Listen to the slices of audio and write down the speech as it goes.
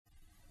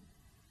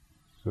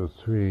So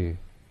 3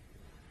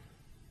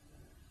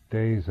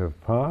 days have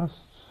passed,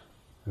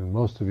 and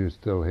most of you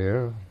still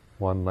here,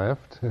 1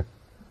 left.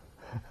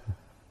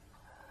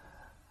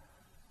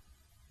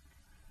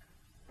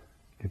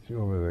 Get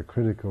you over the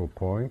critical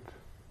point.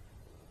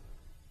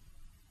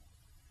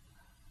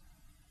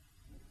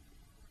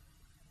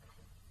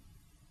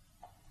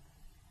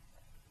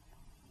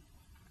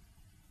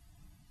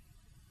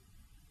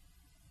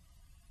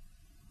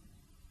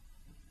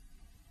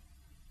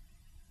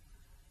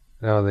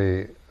 Now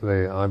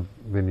I've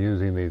been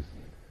using these,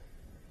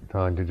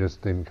 trying to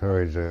just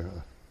encourage an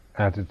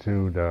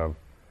attitude of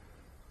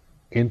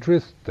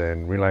interest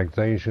and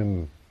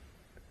relaxation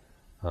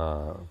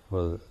for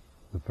the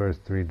first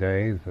 3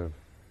 days of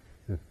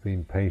just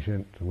being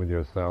patient with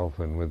yourself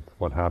and with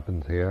what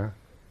happens here.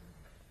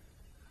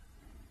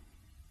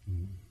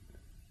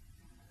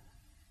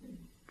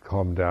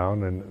 Calm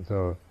down, and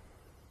so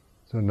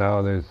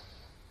now there's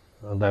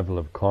a level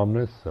of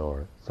calmness,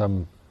 or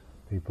some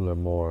people are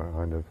more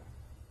kind of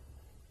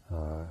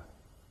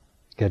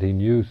getting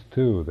used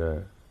to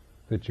the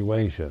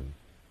situation,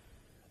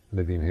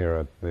 living here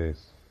at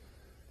this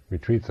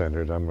retreat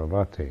center at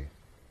Amaravati.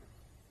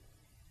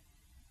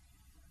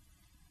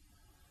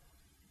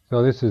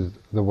 So this is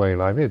the way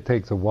life. It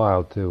takes a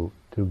while to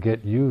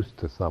get used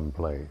to some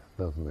place,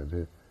 doesn't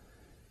it?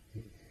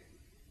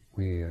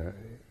 We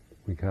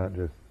can't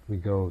just we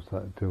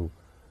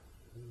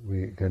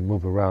can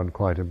move around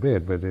quite a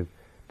bit, but it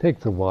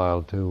takes a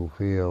while to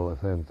feel a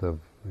sense of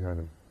kind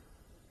of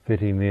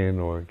fitting in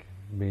or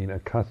being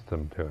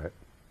accustomed to it.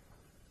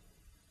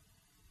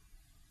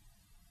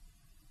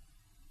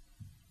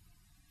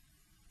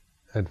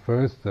 At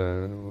first,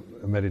 a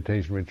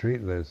meditation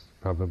retreat, there's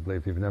probably,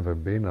 if you've never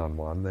been on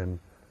one, then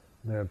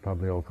there are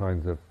probably all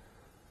kinds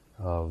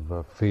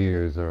of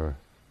fears or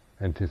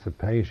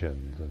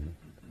anticipations, and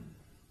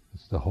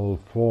it's the whole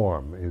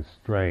form is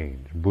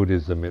strange.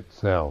 Buddhism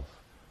itself,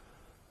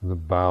 the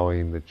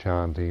bowing, the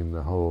chanting,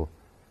 the whole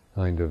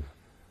kind of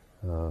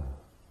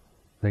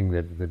thing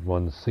that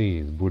one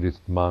sees,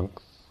 Buddhist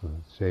monks,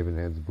 shaven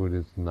heads,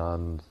 Buddhist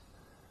nuns.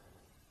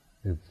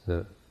 It's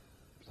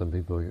some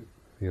people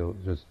feel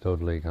just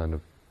totally kind of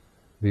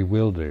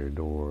bewildered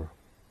or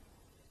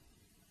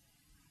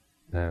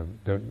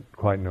don't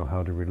quite know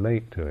how to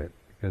relate to it,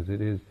 because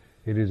it is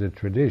a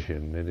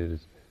tradition. It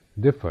is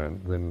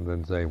different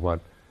than say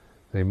what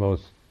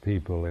most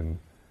people in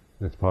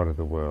this part of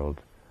the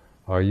world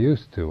are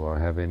used to or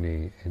have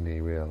any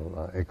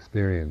real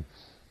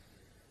experience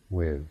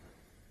with.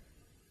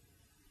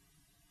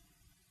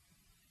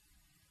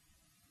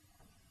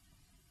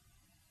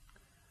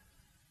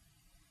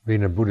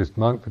 Being a Buddhist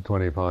monk for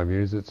 25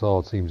 years, it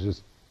all seems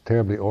just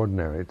terribly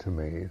ordinary to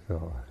me.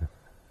 So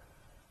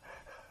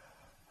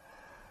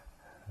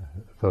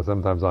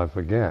sometimes I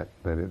forget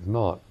that it's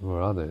not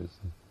for others.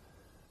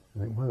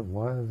 I think,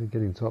 why is he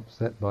getting so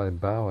upset by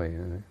bowing?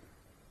 And it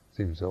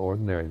seems an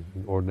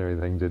ordinary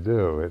thing to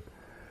do.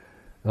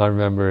 I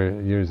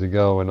remember years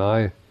ago when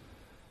I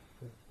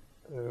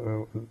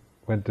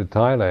went to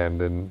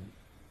Thailand and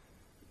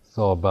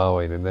saw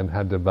bowing, and then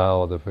had to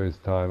bow the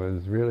first time. It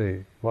was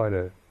really quite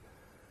a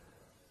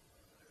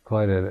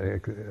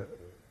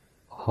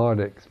hard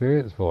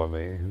experience for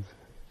me.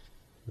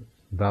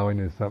 Bowing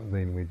is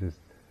something we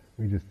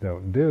just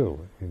don't do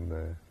in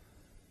the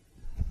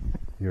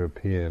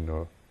European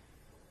or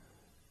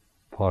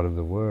part of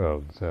the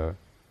world. So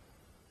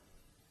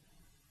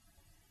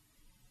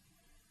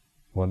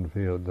one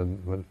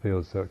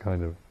feels so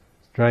kind of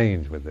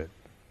strange with it.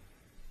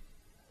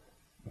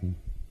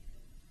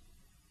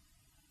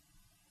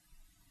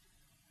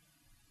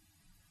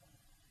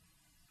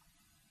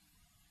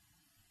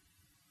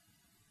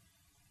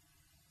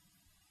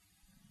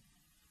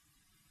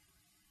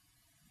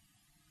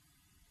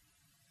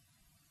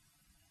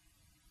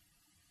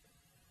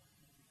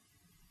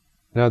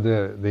 Now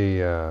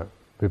the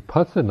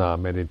vipassana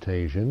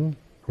meditation.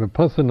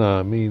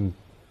 Vipassana means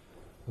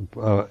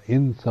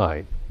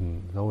insight.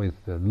 It's always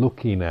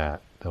looking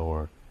at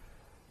or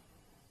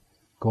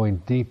going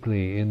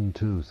deeply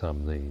into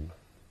something.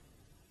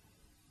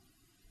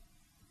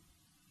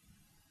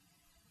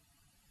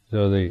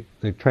 So the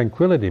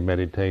tranquility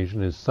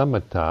meditation is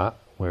samatha,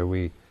 where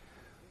we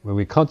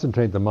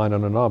concentrate the mind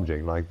on an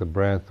object, like the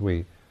breath.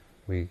 We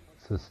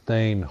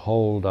sustain,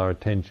 hold our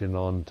attention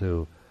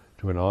onto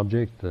an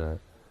object. There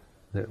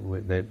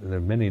are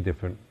many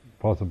different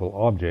possible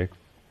objects,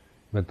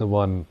 but the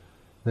one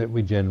that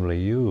we generally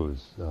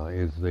use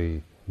is the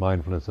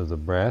mindfulness of the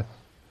breath,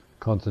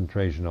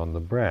 concentration on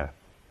the breath.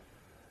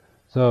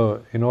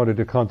 So in order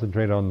to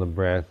concentrate on the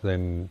breath,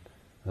 then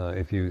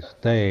if you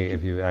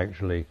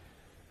actually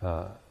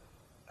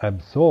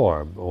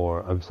absorb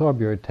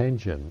your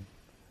attention,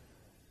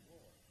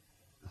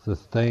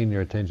 sustain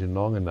your attention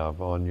long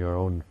enough on your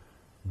own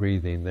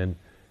breathing, then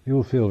you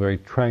will feel very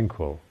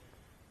tranquil.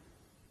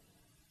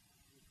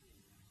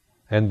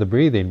 And the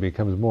breathing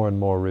becomes more and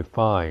more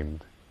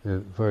refined.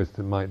 At first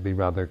it might be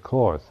rather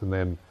coarse, and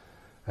then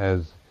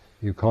as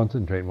you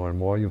concentrate more and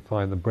more, you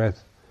find the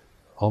breath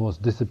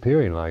almost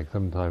disappearing, like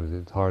sometimes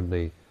it's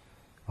hardly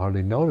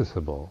hardly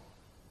noticeable,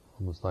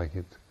 almost like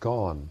it's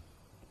gone.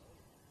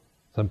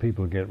 Some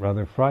people get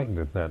rather frightened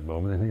at that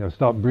moment. They think, "I've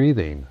stopped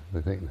breathing."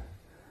 They think,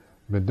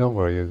 but don't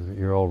worry,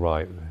 you're all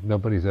right.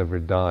 Nobody's ever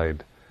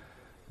died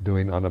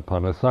doing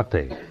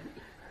anapanasati.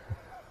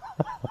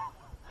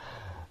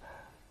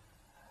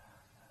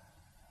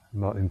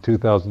 Not in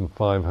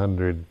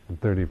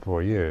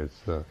 2,534 years.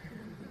 So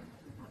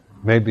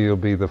maybe you'll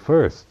be the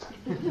first.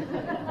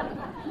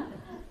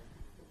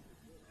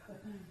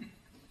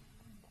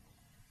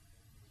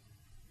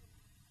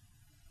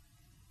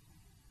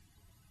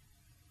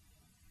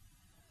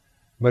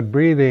 But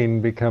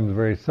breathing becomes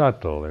very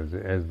subtle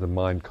as the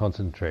mind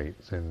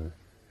concentrates and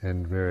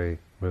very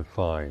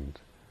refined.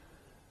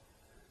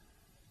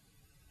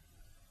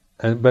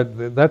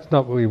 But that's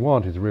not what we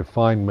want, is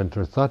refinement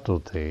or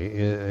subtlety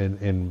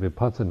in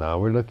vipassana.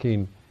 We're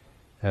looking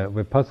at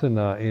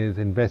vipassana is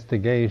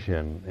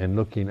investigation and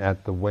looking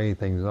at the way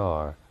things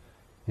are,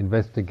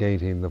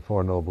 investigating the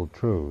Four Noble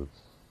Truths,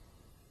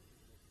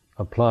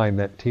 applying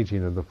that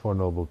teaching of the Four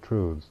Noble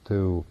Truths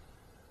to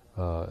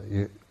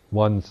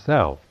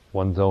oneself,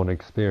 one's own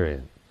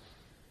experience.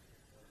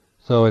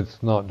 So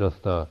it's not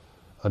just a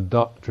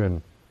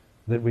doctrine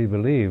that we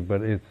believe,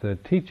 but it's a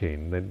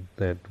teaching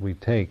that we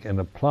take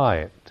and apply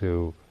it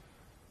to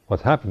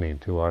what's happening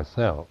to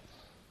ourselves.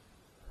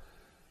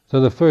 So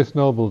the first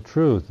noble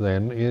truth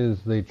then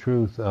is the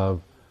truth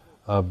of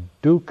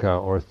dukkha,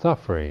 or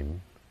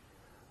suffering.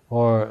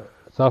 Or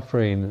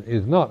suffering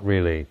is not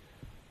really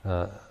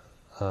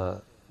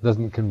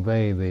doesn't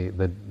convey the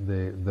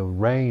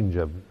range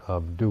of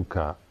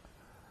dukkha.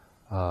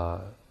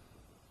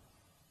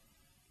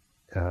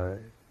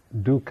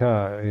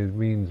 Dukkha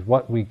means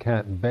what we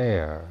can't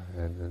bear,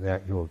 and the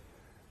actual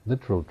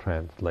literal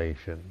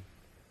translation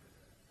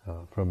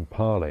from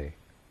Pali.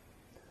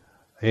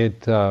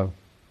 It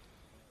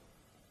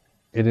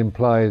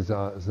implies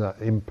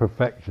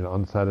imperfection,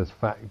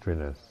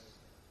 unsatisfactoriness.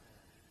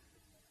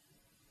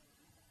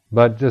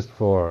 But just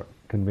for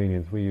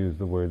convenience, we use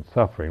the word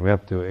suffering. We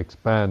have to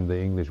expand the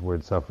English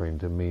word suffering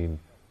to mean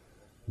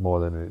more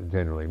than it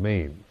generally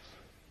means.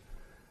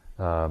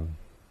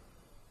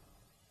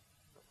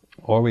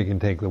 Or we can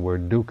take the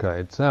word dukkha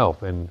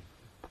itself and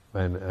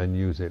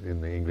use it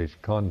in the English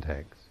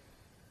context.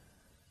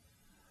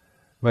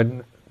 But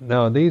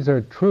now these are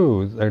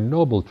truths, they're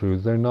noble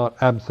truths, they're not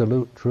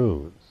absolute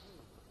truths.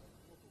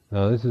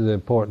 Now this is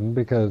important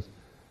because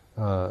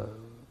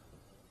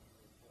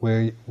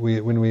when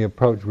we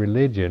approach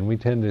religion, we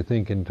tend to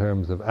think in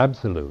terms of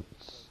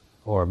absolutes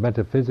or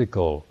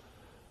metaphysical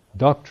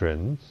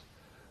doctrines,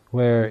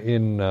 where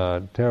in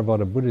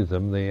Theravada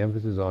Buddhism the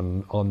emphasis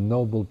on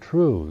noble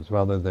truths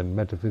rather than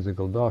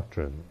metaphysical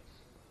doctrines.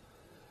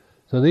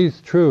 So these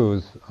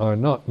truths are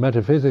not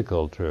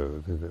metaphysical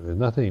truths. There's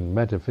nothing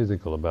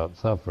metaphysical about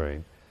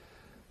suffering.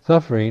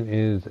 Suffering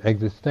is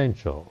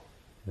existential.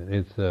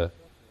 It's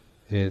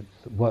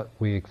what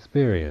we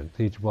experience.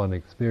 Each one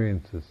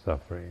experiences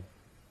suffering.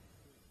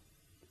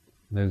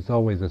 There's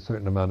always a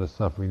certain amount of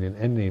suffering in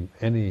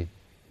any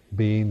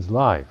being's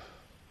life.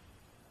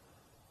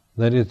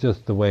 That is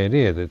just the way it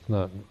is. It's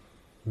not,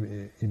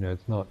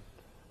 it's not,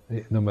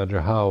 no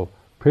matter how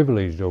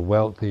privileged or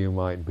wealthy you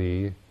might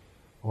be,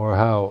 or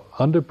how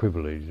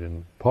underprivileged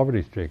and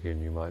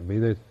poverty-stricken you might be,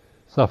 there's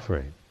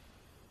suffering.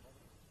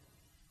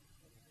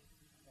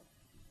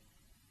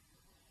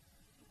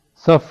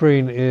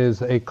 Suffering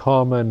is a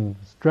common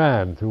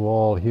strand through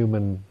all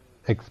human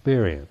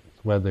experience,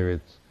 whether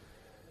it's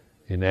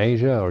in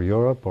Asia or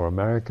Europe or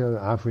America,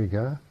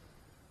 Africa.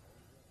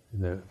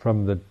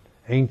 From the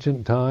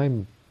ancient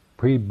time,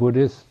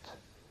 pre-Buddhist,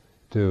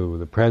 to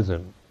the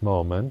present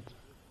moment,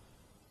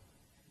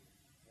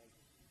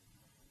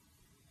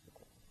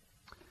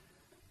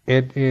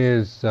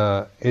 it's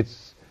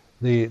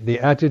the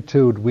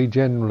attitude we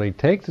generally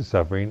take to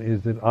suffering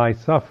is that I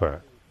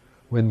suffer.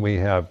 When we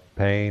have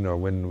pain, or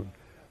when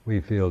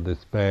we feel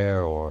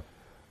despair or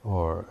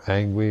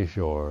anguish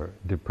or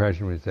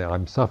depression, we say,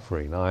 I'm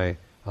suffering, I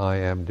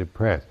am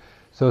depressed.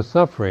 So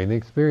suffering, the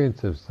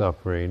experience of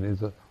suffering,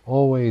 is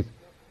always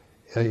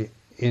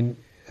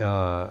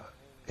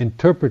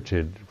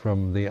interpreted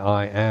from the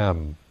I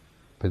am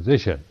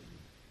position.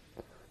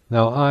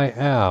 Now I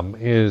am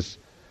is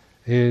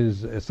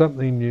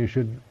something you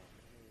should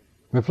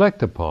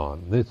reflect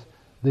upon. This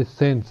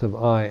sense of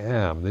I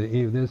am,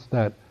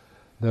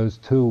 those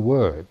two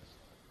words,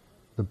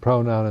 the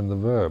pronoun and the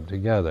verb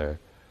together,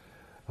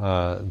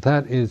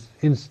 that is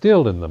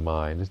instilled in the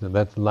mind, isn't it?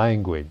 That's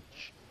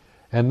language,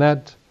 and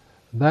that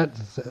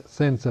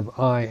sense of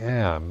I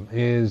am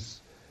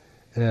is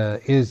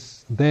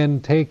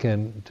then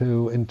taken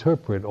to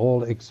interpret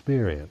all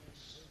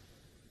experience.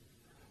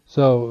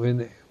 So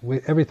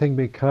everything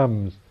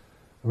becomes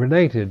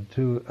related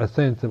to a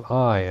sense of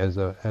I as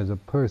a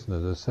person,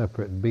 as a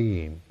separate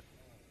being.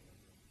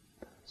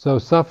 So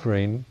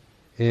suffering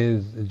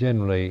is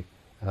generally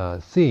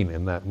seen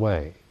in that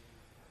way.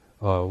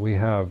 We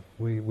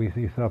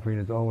see suffering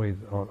as always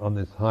on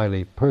this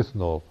highly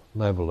personal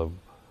level of,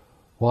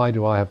 why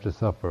do I have to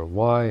suffer?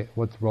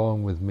 What's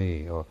wrong with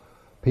me? Or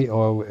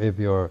if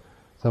you're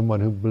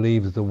someone who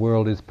believes the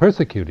world is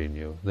persecuting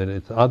you, that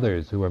it's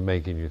others who are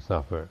making you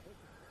suffer.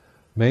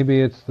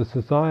 Maybe it's the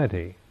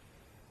society.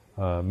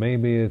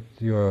 Maybe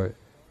it's your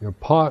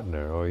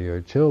partner or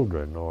your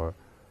children or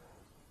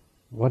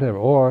whatever.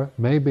 Or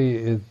maybe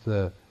it's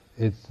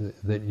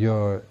that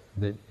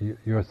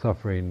you're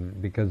suffering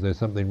because there's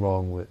something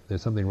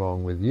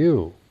wrong with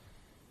you.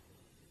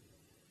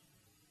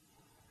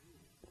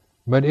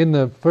 But in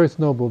the First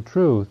Noble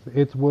Truth,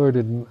 it's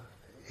worded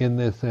in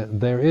this sense: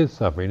 there is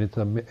suffering.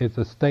 It's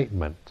a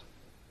statement.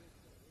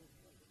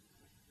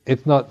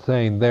 It's not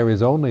saying there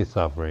is only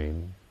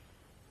suffering,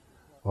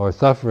 or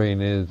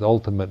suffering is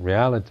ultimate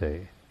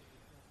reality,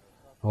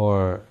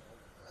 or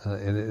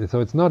so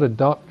it's not a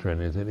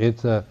doctrine, is it?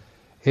 It's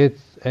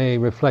a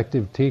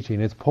reflective teaching.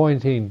 It's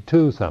pointing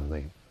to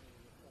something.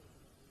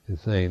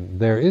 It's saying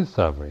there is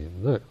suffering.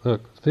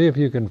 Look, see if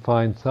you can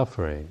find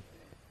suffering.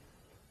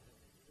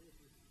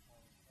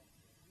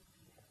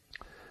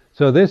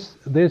 So this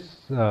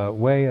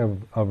way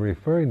of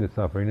referring to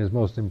suffering is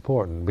most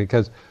important,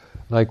 because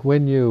like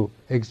when you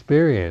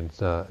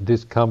experience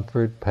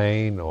discomfort,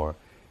 pain, or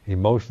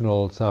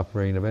emotional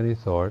suffering of any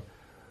sort,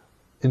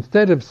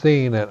 instead of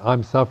seeing that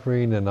I'm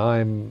suffering and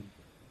I'm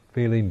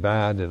feeling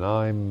bad and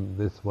I'm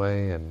this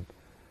way and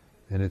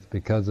it's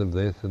because of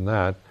this and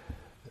that,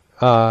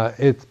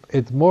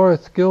 it's more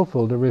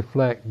skillful to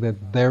reflect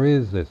that there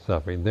is this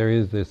suffering, there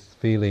is this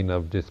feeling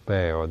of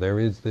despair, or there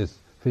is this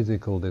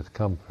physical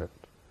discomfort.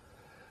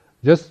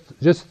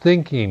 Just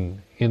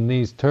thinking in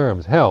these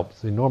terms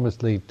helps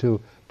enormously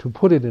to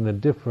put it in a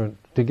different,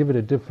 to give it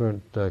a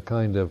different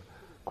kind of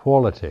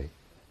quality.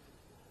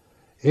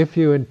 If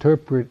you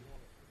interpret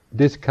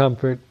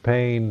discomfort,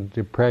 pain,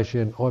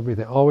 depression,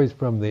 everything always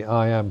from the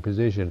I am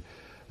position,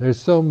 there's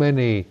so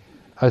many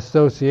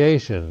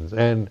associations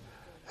and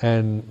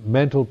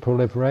mental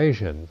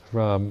proliferations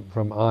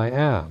from I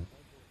am,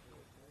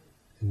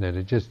 and then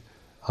it just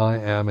I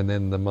am, and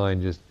then the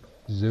mind just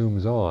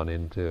zooms on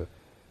into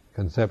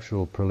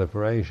conceptual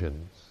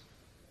proliferations.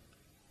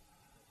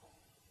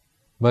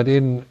 But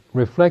in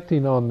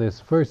reflecting on this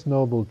First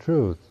Noble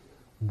Truth,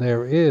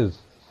 there is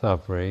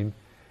suffering.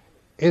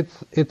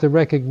 It's a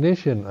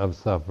recognition of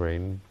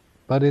suffering,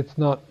 but it's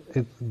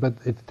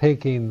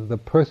taking the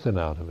person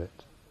out of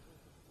it.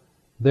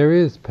 There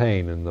is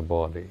pain in the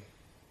body.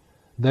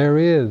 There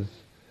is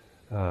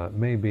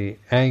maybe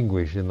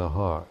anguish in the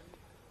heart.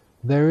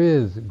 There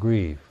is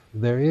grief.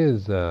 There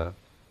is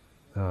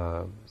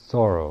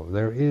sorrow.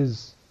 There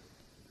is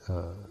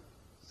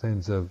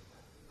sense of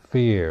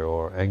fear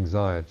or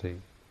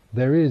anxiety.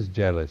 There is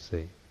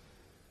jealousy.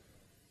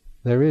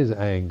 There is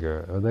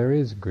anger, or there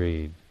is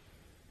greed.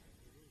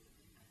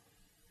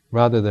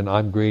 Rather than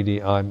I'm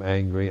greedy, I'm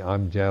angry,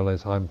 I'm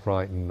jealous, I'm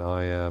frightened,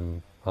 I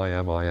am.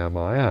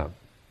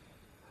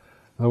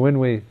 When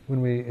we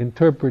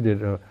interpret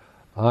it,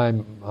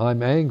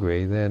 I'm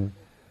angry, then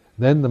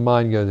the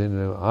mind goes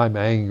into I'm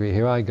angry.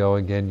 Here I go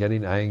again,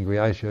 getting angry.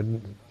 I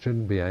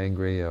shouldn't be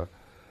angry, or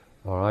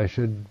I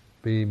should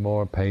be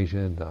more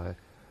patient. I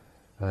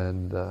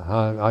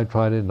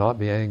try to not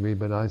be angry,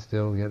 but I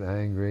still get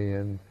angry,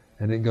 and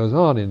it goes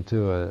on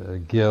into a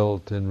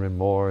guilt and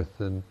remorse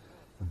and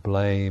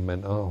blame,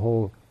 and a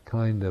whole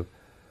kind of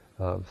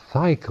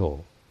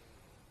cycle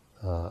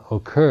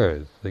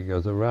occurs that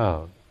goes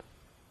around.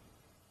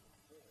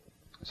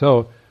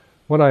 So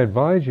what I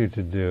advise you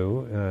to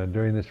do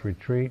during this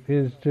retreat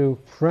is to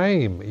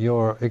frame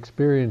your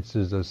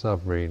experiences of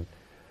suffering,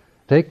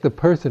 take the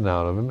person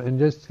out of them, and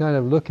just kind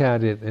of look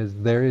at it as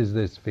there is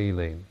this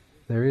feeling.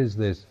 There is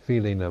this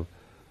feeling of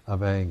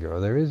anger, or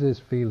there is this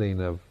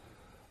feeling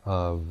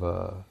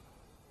of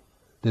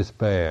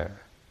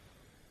despair.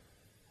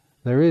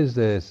 There is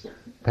this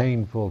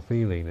painful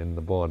feeling in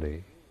the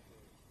body.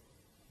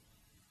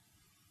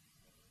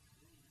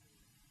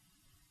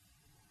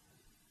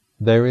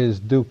 There is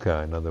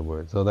dukkha, in other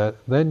words. So that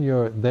then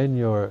you're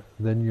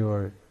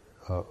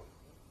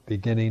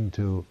beginning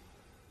to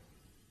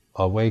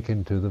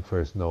awaken to the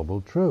First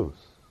Noble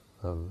Truth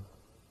of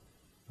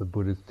the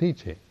Buddha's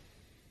teaching.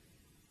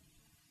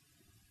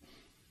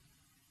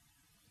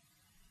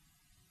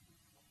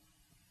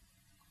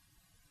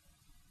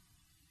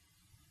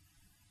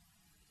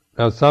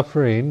 Now,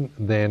 suffering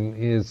then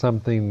is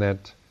something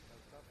that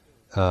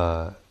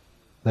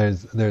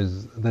there's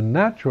the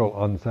natural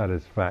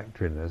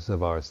unsatisfactoriness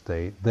of our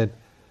state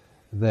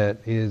that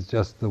is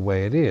just the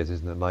way it is,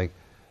 isn't it? Like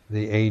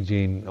the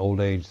aging,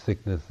 old age,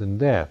 sickness, and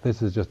death.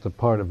 This is just a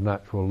part of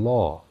natural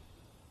law.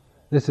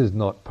 This is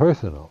not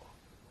personal,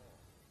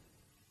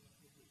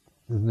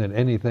 isn't it?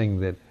 Anything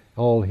that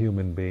all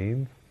human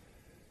beings,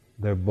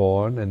 they're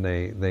born and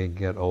they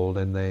get old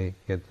and they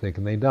get sick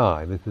and they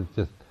die. This is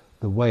just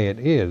the way it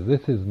is.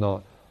 This is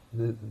not.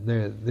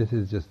 This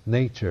is just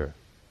nature.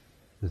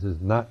 This is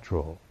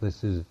natural.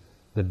 This is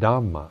the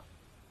Dhamma.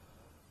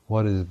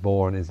 What is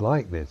born is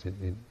like this.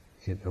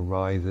 It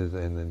arises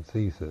and then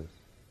ceases.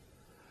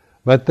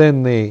 But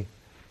then the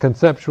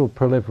conceptual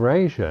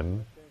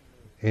proliferation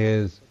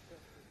is,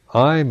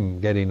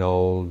 I'm getting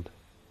old,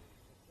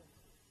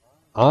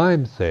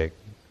 I'm sick,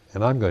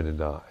 and I'm going to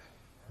die.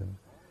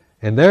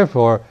 And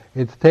therefore,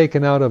 it's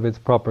taken out of its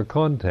proper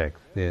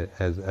context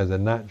as a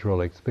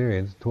natural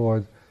experience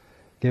towards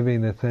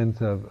giving the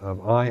sense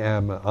of I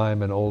am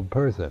an old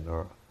person,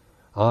 or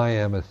I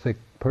am a sick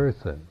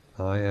person,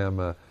 I'm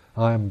a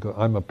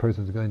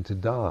person who's going to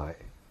die.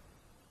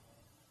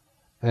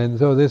 And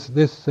so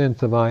this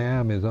sense of I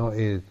am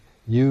is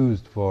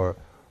used for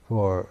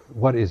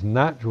what is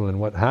natural and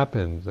what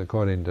happens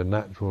according to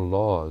natural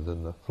laws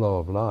and the flow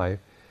of life,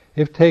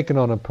 if taken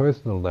on a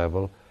personal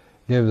level,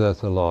 gives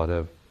us a lot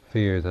of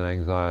fears and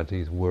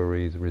anxieties,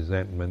 worries,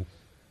 resentments.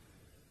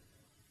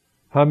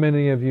 How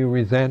many of you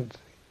resent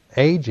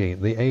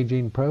aging, the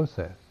aging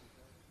process?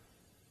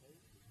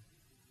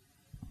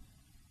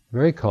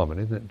 Very common,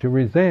 isn't it? To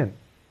resent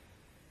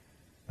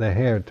the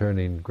hair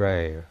turning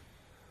grey, or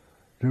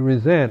to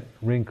resent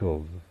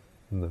wrinkles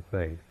in the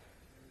face,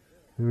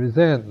 to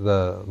resent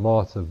the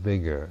loss of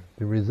vigor,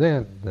 to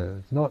resent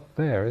it's not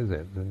fair, is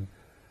it?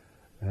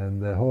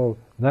 And the whole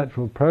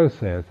natural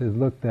process is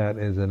looked at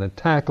as an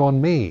attack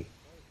on me,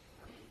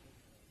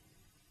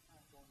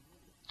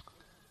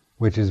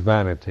 which is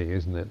vanity,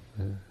 isn't it?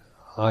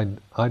 I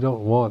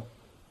don't want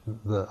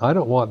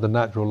the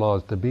natural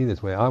laws to be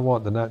this way. I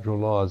want the natural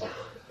laws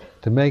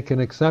to make an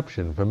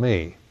exception for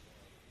me.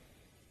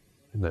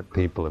 And that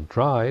people have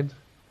tried,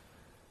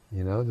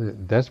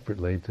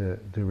 desperately to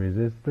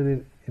resist, but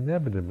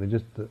inevitably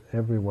just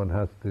everyone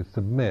has to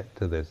submit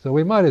to this. So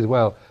we might as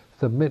well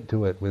submit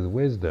to it with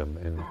wisdom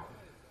and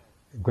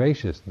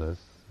graciousness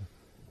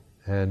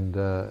and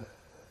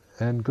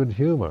good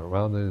humor,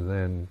 rather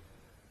than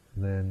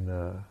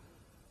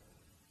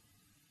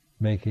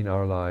making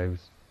our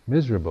lives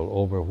miserable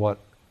over what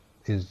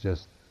is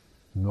just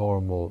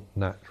normal,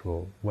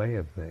 natural way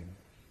of things.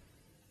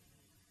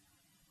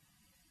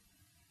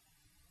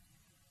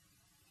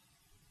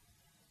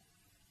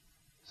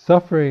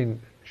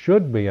 Suffering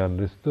should be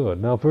understood.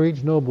 Now, for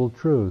each noble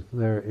truth,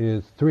 there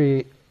is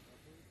three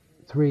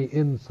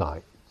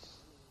insights.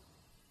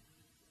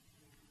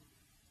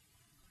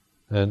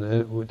 And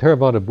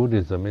Theravada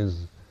Buddhism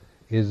is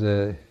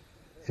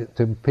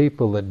to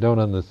people that don't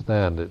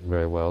understand it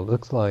very well, it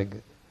looks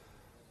like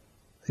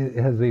it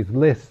has these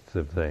lists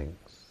of things.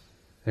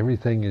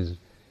 Everything is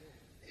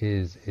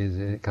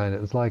kind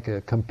of, it's like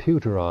a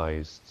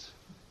computerized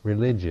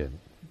religion.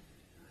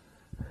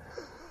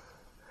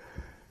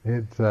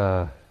 It's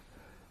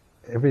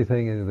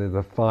everything is, there's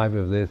a 5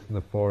 of this and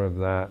the 4 of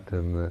that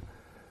and the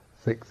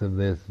 6 of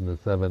this and the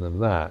 7 of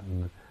that,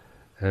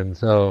 and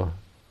so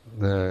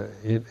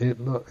it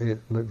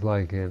looks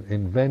like an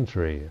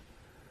inventory,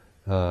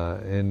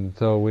 and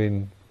so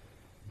when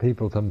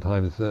people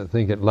sometimes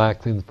think it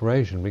lacks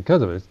inspiration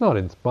because of it, it's not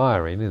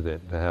inspiring, is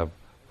it, to have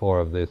 4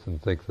 of this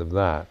and 6 of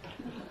that.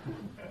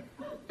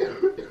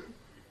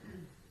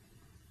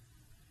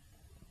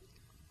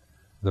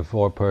 The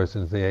 4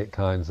 persons, the 8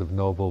 kinds of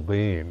noble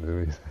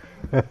beings,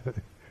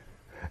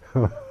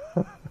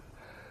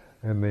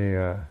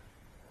 and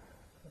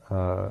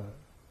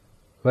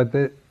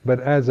but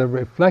as a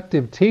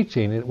reflective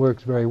teaching, it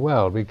works very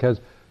well, because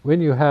when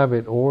you have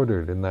it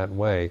ordered in that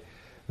way,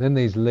 then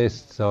these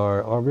lists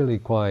are really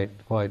quite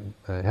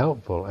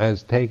helpful,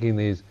 as taking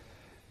these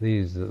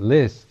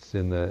lists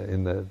in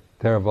the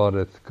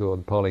Theravada school,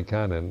 Pali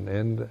Canon,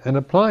 and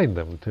applying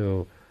them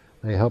to.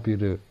 They help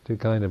you to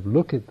kind of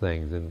look at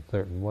things in a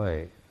certain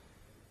way.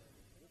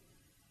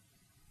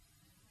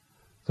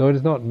 So it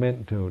is not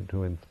meant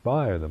to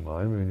inspire the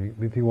mind. I mean,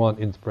 if you want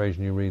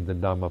inspiration, you read the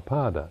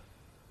Dhammapada.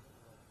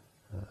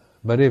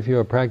 But if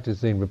you're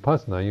practicing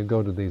Vipassana, you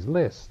go to these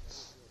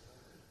lists,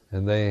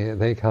 and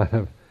they kind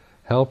of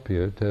help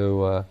you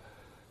to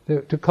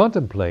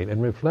contemplate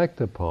and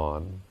reflect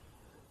upon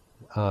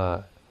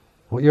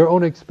your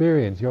own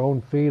experience, your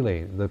own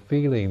feeling, the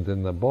feelings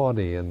in the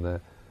body and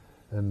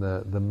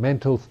the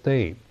mental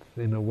state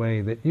in a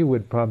way that you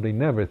would probably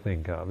never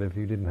think of if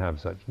you didn't have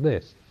such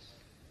lists.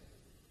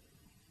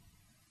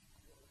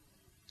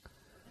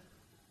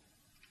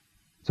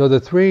 So the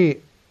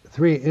three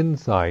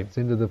insights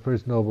into the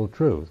First Noble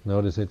Truth.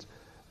 Notice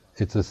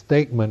it's a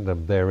statement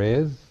of there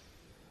is.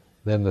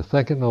 Then the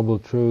Second Noble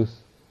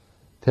Truth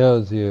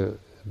tells you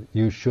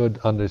should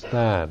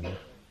understand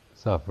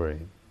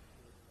suffering,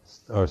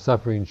 or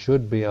suffering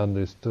should be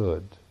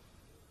understood.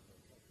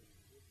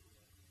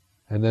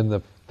 And then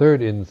the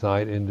third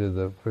insight into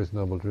the First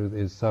Noble Truth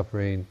is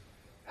suffering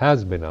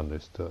has been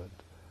understood.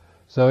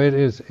 So it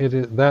is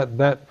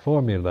that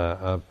formula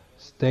of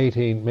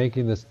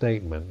making the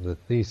statement, the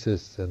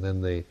thesis, and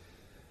then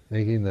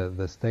making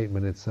the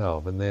statement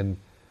itself, and then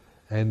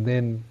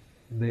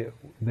the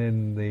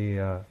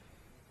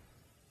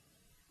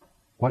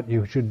what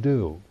you should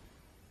do,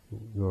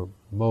 your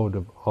mode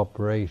of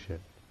operation,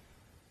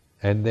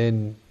 and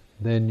then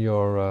the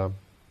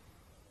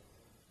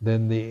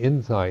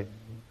insight,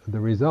 the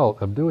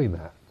result of doing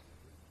that.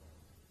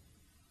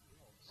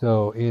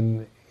 So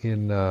in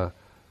the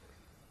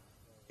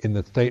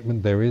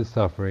statement, there is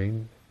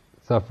suffering.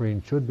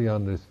 Suffering should be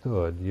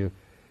understood.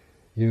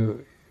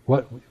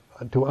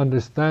 To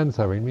understand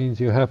suffering means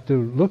you have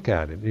to look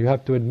at it. You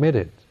have to admit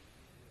it.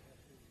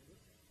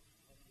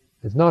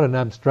 It's not an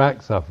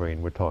abstract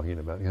suffering we're talking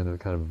about,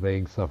 kind of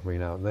vague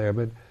suffering out there,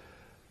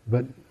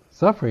 but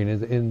suffering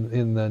is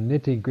in the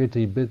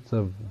nitty-gritty bits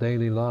of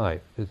daily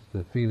life. It's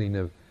the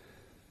feeling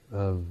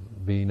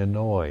of being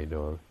annoyed,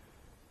 or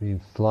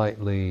being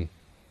slightly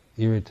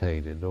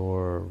irritated,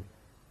 or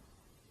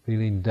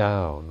feeling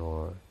down,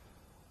 or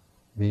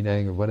being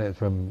angry, whatever,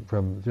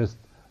 from just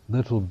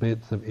little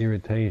bits of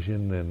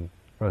irritation and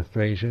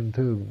frustration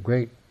to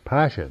great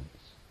passions.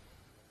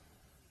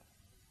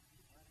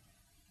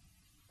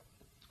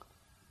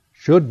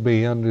 Should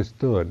be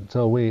understood.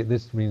 So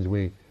this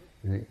means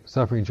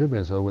suffering should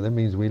be, so that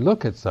means we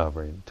look at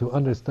suffering. To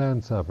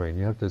understand suffering,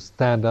 you have to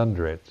stand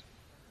under it.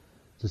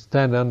 To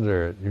stand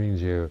under it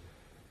means you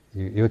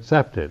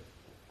accept it,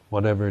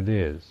 whatever it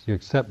is. You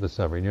accept the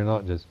suffering. You're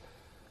not just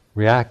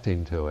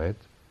reacting to it,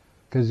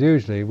 because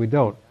usually we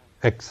don't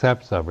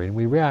accept suffering,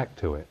 we react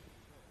to it.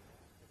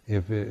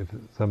 If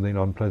something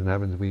unpleasant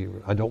happens,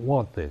 I don't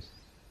want this.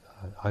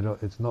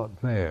 It's not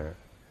fair.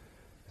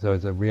 So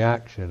it's a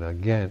reaction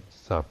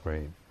against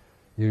suffering,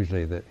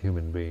 usually, that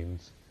human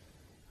beings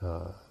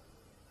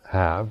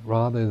have,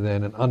 rather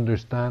than an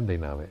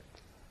understanding of it.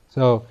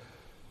 So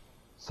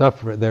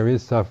there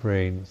is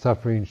suffering.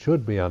 Suffering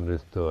should be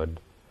understood,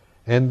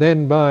 and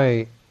then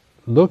by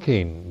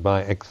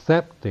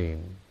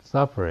accepting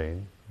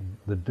suffering,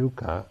 the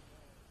dukkha,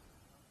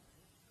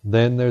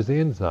 then there's the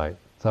insight.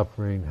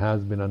 Suffering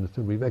has been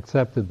understood. We've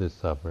accepted this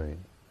suffering.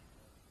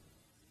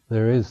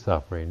 There is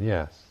suffering,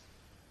 yes.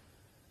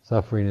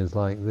 Suffering is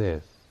like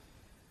this.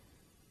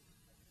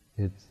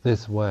 It's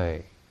this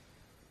way.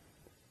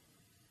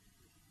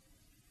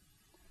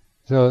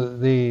 So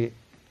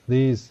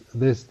this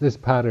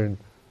pattern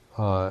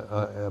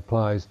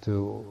applies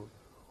to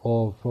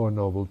all Four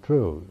Noble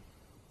Truths.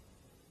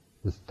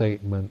 The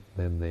statement,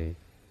 then the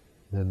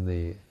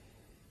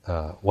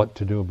what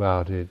to do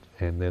about it,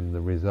 and then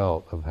the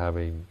result of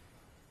having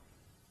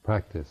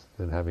practiced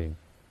and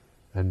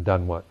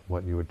done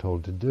what you were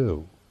told to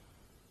do.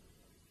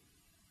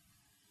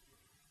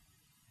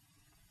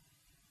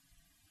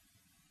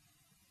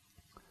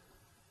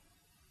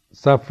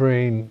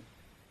 Suffering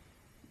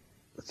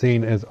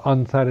seen as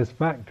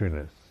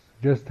unsatisfactoriness,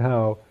 just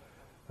how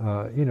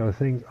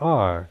things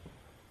are.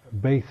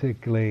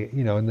 Basically,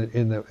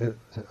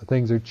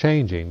 things are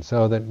changing,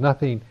 so that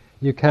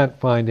you can't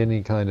find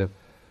any kind of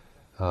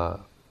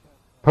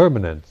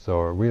permanence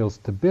or real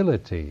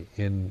stability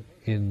in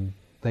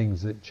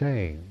things that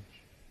change.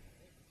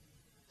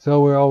 So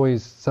we're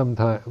always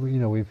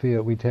we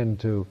tend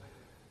to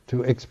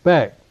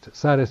expect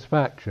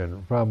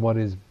satisfaction from what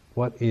is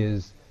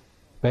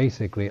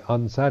basically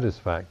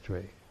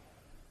unsatisfactory.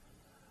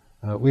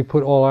 We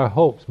put all our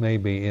hopes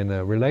maybe in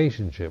a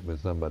relationship with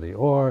somebody,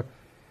 or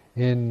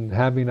in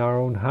having our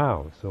own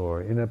house,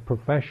 or in a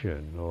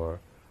profession, or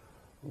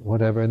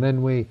whatever, and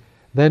then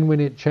when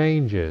it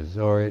changes,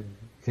 or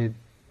the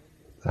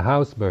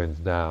house burns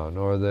down,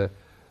 or the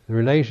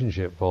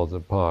relationship falls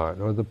apart,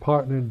 or the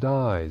partner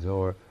dies,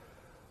 or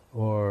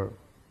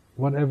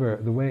whatever,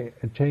 the way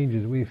it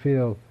changes, we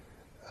feel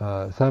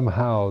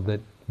somehow that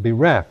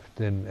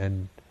bereft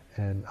and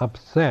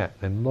upset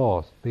and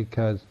lost,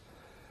 because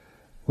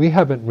we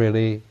haven't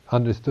really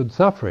understood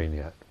suffering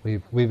yet.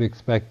 We've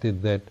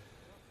expected that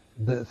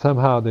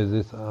somehow there's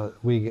this.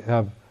 We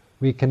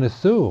can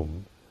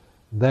assume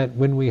that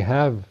when we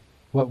have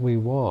what we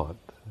want,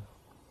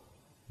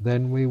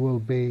 then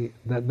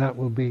that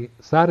will be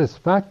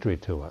satisfactory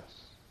to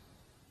us.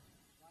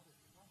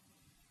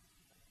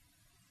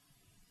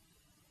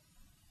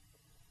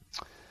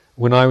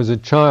 When I was a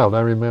child,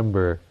 I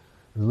remember,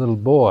 as a little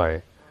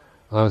boy,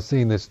 I was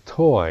seeing this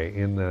toy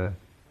in a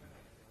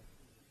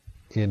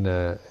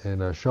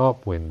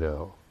shop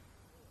window,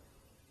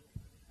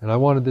 and I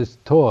wanted this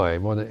toy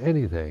more than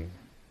anything.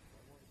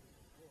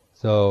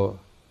 So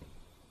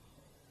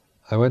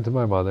I went to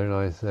my mother and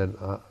I said,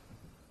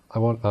 I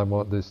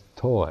want this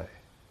toy.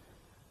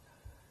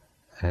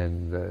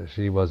 And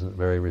she wasn't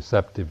very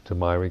receptive to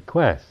my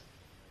request.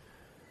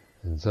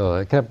 And so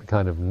I kept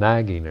kind of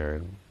nagging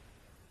her,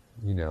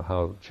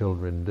 how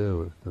children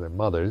do to their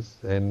mothers,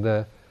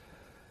 and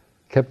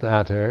kept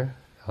at her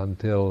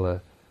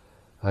until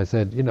I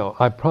said,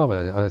 I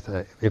promise, I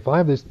said, if I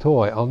have this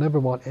toy, I'll never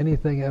want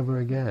anything ever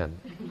again.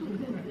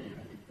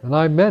 And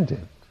I meant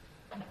it.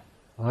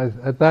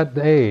 At that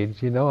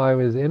age, I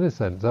was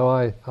innocent, so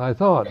I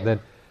thought that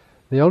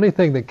the only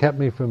thing that kept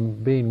me from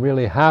being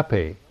really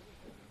happy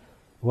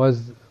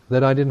was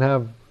that I didn't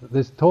have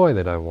this toy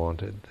that I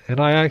wanted. And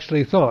I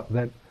actually thought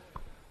that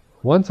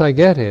once I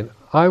get it,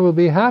 I will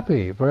be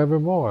happy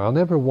forevermore. I'll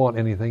never want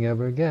anything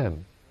ever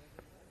again.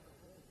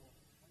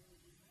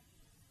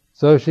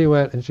 So she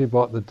went and she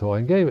bought the toy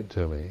and gave it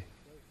to me.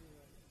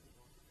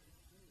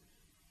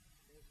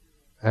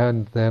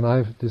 And then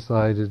I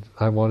decided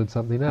I wanted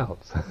something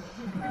else.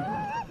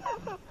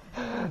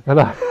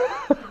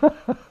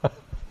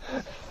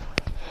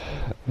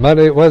 But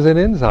it was an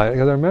insight,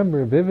 because I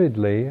remember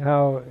vividly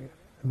how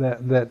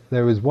that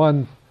there was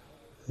one,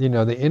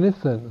 the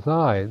innocent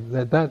side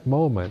at that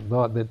moment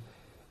thought that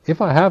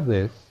if I have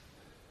this,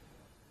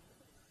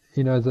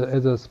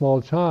 as a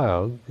small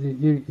child,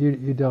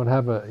 you don't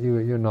have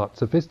you're not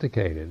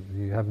sophisticated.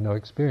 You have no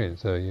experience.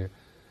 So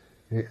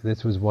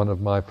this was one of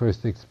my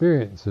first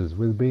experiences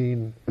with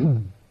being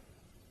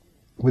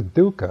with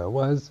dukkha.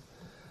 Was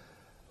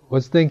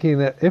thinking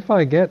that if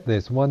I get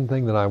this one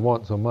thing that I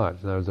want so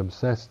much, that I was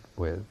obsessed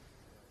with,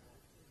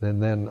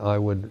 then I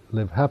would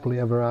live happily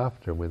ever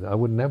after with it. I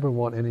would never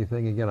want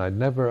anything again. I'd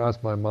never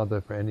ask my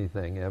mother for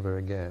anything ever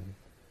again,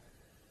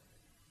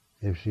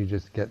 if she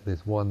just get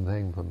this one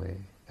thing for me.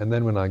 And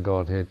then when I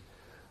got it,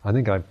 I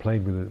think I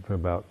played with it for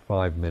about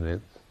 5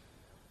 minutes,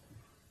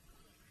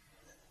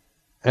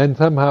 and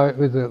somehow it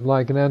was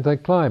like an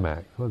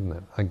anticlimax, wasn't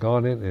it? I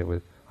got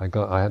it.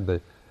 I had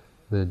the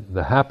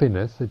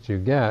happiness that you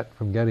get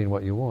from getting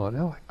what you want.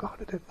 Oh, I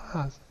got it at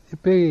last!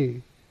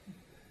 Yippee!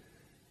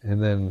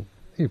 And then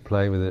you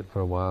play with it for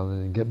a while,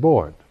 and you get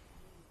bored.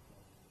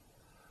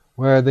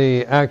 Where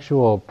the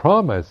actual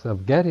promise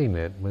of getting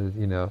it was,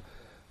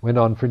 went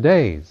on for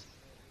days.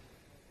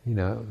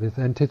 This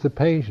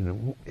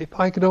anticipation. If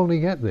I could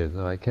only get this,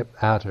 and I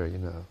kept at her,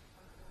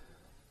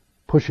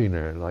 pushing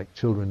her like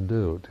children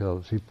do,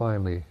 till she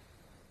finally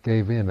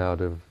gave in out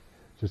of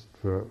just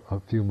for a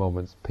few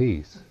moments'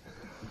 peace.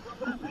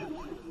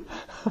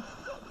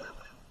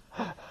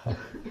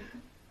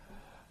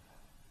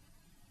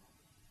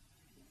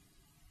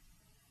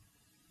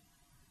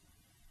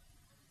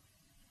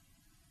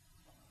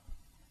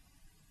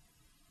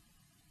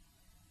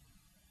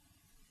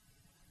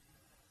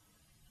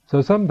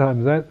 So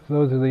sometimes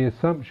those are the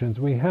assumptions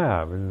we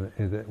have,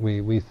 is that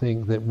we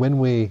think that when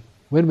we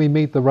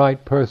meet the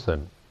right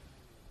person,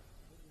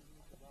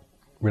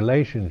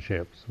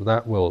 relationships,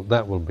 that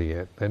will be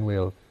it. Then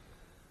we'll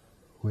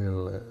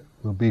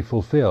be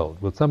fulfilled.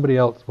 Well, somebody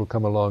else will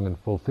come along and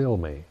fulfill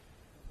me.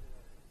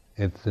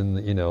 It's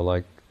in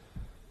like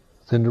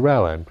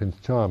Cinderella and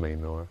Prince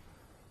Charming, or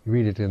you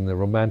read it in the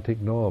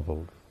romantic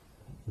novels.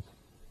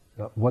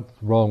 What's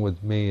wrong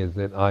with me is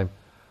that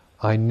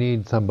I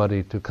need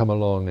somebody to come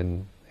along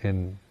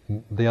and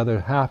the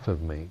other half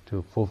of me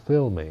to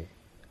fulfill me.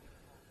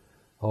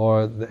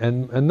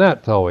 And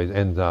that always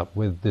ends up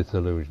with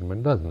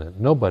disillusionment, doesn't it?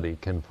 Nobody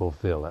can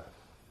fulfill us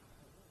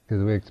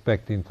because we're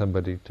expecting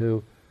somebody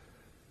to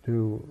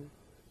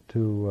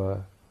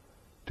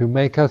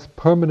make us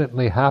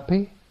permanently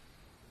happy.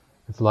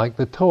 It's like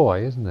the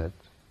toy, isn't it?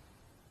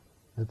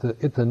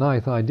 It's a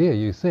nice idea.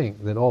 You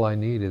think that all I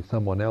need is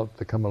someone else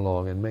to come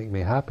along and make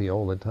me happy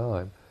all the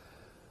time.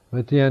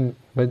 But yet,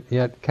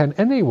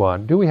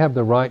 do we have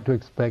the right to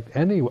expect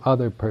any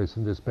other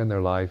person to spend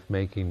their life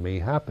making me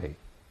happy?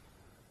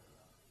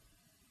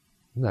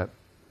 Isn't that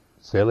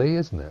silly,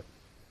 isn't it?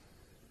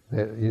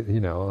 That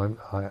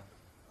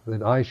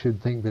I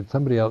should think that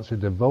somebody else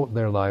should devote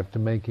their life to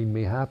making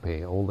me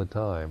happy all the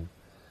time.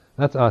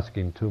 That's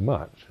asking too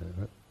much.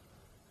 Isn't it?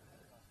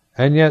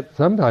 And yet,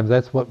 sometimes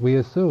that's what we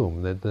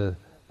assume, that the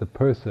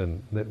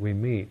person that we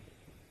meet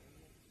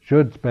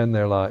should spend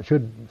their life,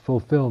 should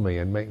fulfill me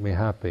and make me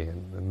happy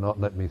and not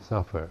let me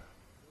suffer.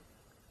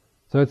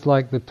 So it's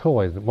like the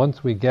toys.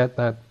 Once we get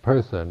that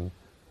person,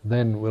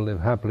 then we'll live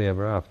happily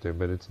ever after,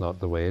 but it's not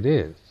the way it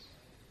is.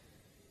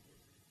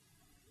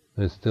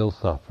 There's still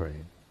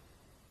suffering.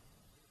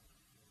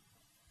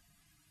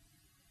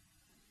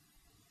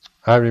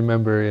 I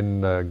remember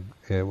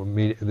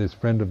this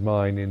friend of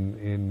mine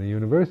in the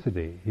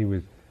university, he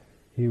was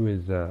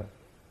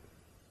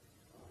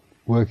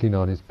working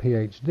on his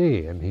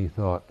PhD, and he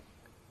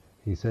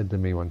said to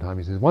me one time,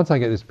 he says, once I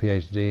get this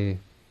PhD,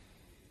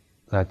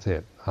 that's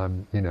it.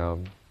 I'm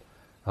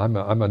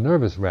a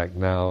nervous wreck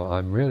now.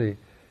 I'm really,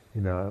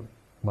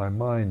 my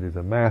mind is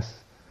a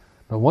mess.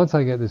 But once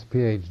I get this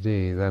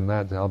PhD, then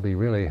I'll be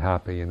really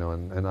happy, and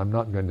I'm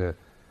not going to,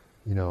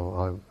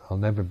 I'll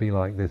never be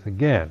like this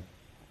again.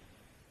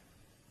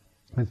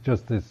 It's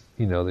just this,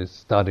 this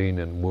studying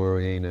and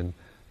worrying and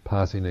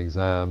passing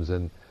exams,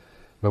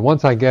 but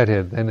once I get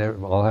it, then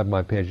I'll have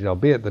my PhD. I'll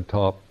be at the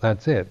top.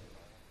 That's it.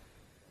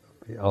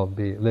 I'll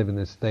live in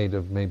this state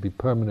of maybe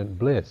permanent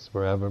bliss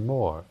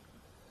forevermore.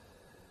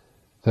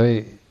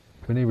 So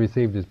when he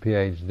received his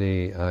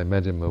PhD, I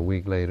met him a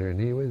week later, and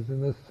he was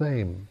in the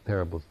same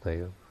terrible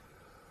state of,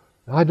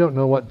 I don't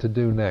know what to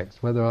do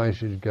next, whether I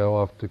should go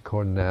off to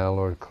Cornell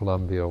or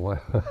Columbia or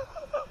what,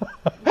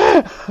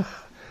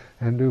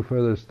 and do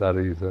further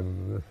studies.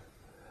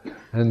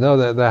 And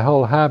though the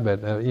whole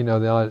habit,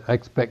 the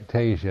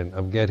expectation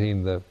of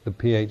getting the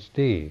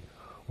PhD,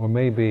 or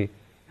maybe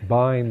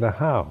buying the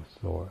house,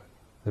 or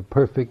the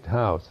perfect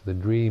house, the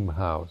dream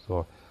house,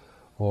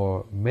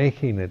 or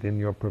making it in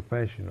your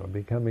profession, or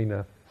becoming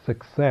a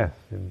success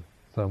in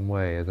some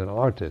way as an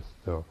artist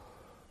or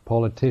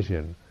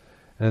politician,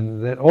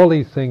 and that all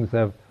these things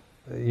have,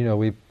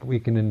 we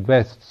can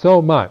invest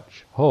so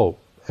much hope,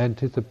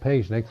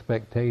 anticipation,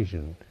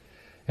 expectation.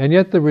 And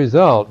yet the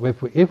result,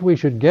 if we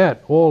should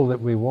get all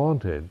that we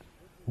wanted,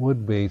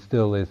 would be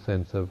still this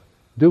sense of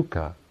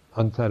dukkha,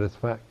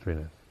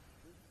 unsatisfactoriness.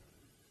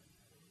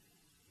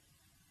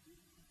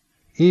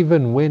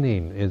 Even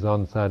winning is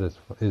not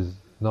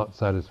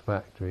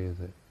satisfactory, is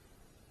it?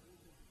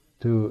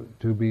 to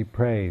be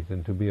praised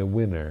and to be a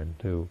winner and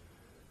to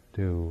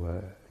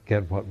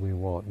get what we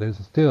want. There's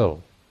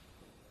still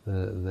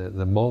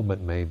the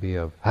moment maybe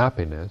of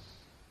happiness,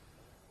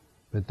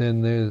 but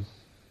then there's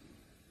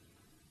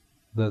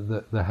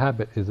the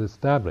habit is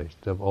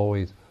established of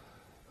always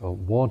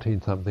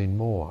wanting something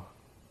more.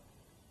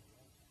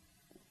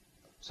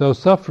 So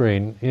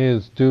suffering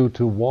is due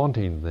to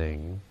wanting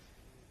things,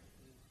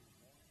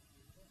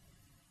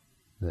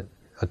 that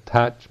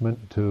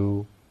attachment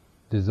to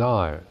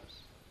desires.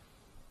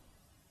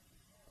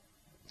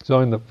 So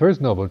in the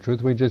First Noble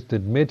Truth, we're just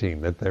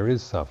admitting that there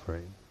is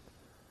suffering.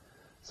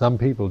 Some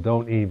people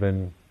don't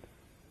even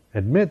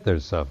admit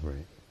there's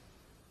suffering.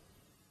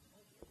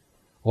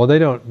 Or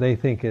they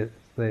think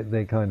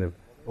they kind of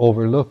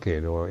overlook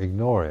it or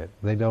ignore it.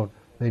 They don't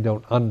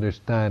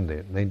understand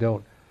it. They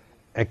don't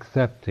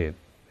accept it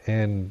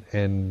and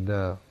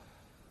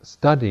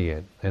study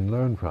it and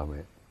learn from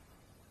it.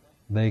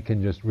 They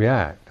can just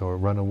react or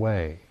run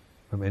away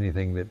from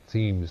anything that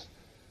seems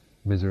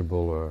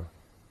miserable or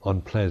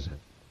unpleasant.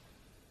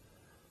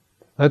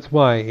 That's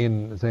why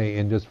in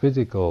just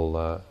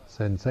physical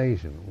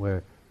sensation,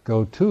 where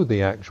go to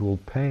the actual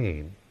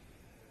pain,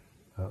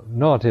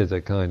 not as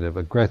a kind of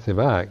aggressive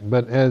act,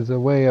 but as a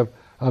way of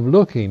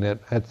looking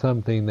at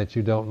something that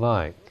you don't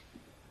like,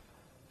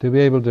 to be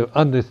able to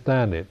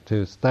understand it,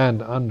 to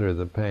stand under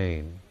the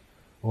pain,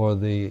 or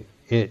the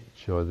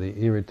itch, or the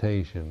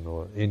irritation,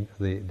 or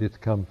the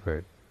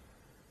discomfort,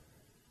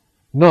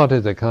 not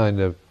as a kind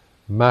of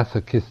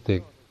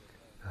masochistic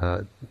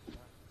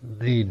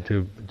need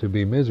to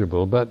be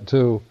miserable, but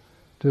to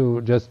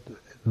just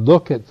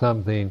look at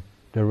something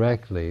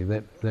directly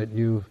that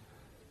you've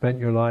spent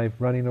your life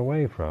running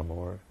away from,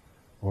 or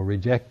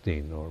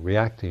rejecting, or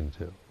reacting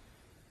to.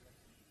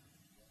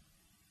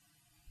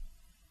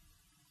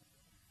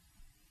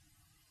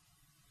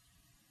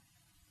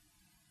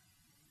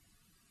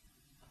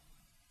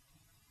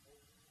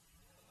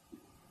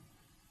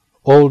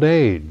 Old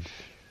age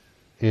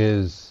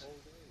is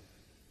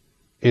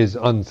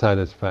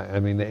unsatisfactory. I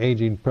mean, the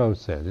aging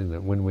process, isn't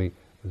it?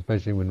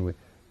 Especially when we,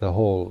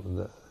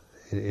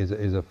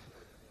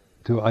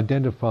 to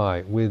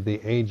identify with the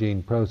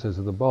aging process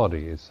of the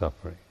body is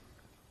suffering.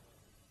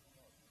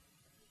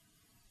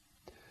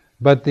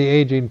 But the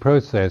aging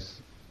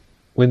process,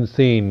 when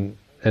seen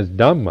as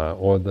Dhamma,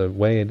 or the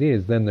way it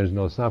is, then there's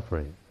no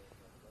suffering.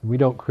 We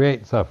don't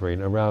create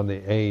suffering around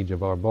the age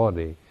of our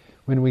body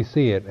when we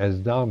see it as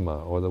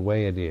Dhamma, or the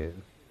way it is.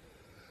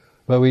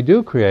 But we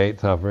do create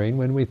suffering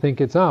when we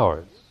think it's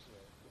ours.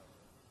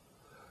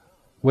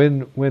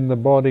 When the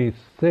body's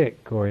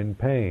sick or in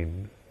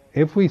pain,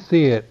 if we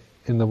see it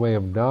in the way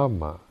of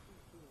Dhamma,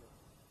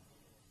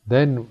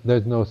 then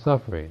there's no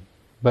suffering.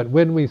 But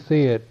when we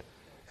see it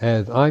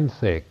as I'm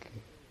sick,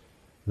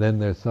 then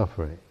there's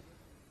suffering.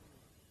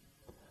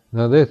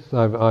 Now this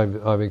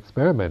I've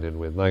experimented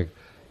with. Like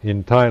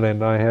in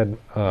Thailand, I had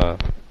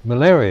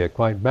malaria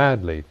quite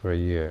badly for a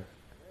year,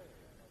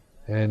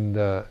 and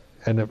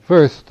at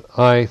first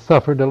I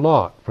suffered a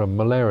lot from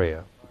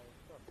malaria.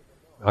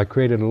 I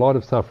created a lot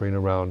of suffering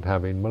around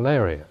having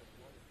malaria,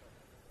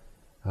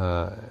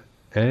 and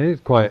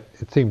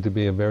it seemed to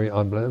be a very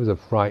unpleasant. It was a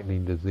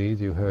frightening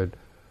disease. You heard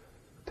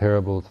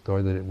terrible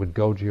story that it would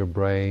go to your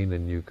brain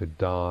and you could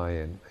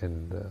die,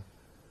 and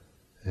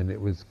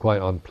it was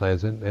quite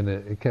unpleasant, and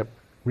it kept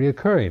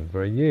reoccurring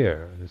for a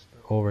year, just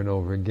over and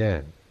over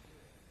again.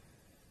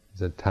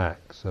 These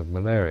attacks of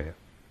malaria.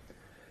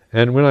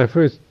 And when I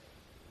first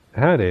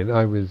had it,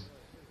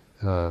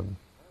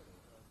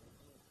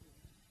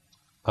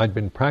 I'd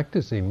been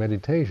practicing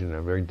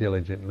meditation very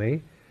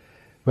diligently,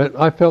 but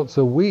I felt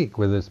so weak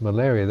with this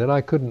malaria that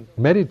I couldn't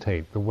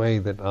meditate the way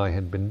that I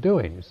had been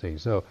doing, you see.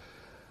 So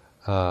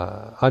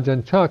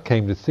Ajahn Chah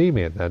came to see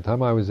me at that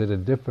time. I was at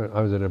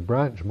a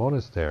branch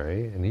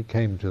monastery, and he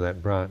came to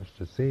that branch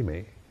to see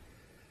me.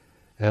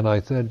 And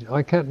I said,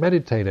 I can't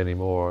meditate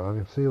anymore.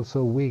 I feel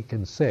so weak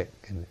and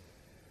sick.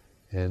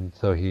 And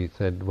so he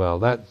said, well,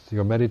 that's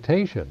your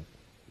meditation.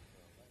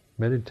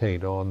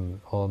 Meditate on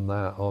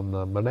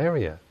the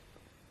malaria.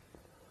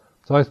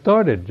 So I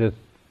started just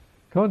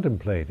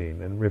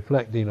contemplating and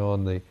reflecting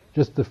on the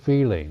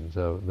feelings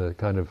of the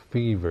kind of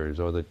fevers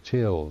or the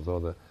chills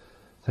or the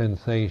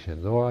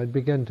sensations. Or I'd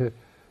begin to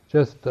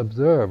just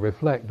observe,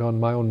 reflect on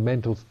my own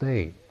mental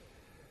state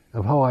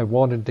of how I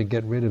wanted to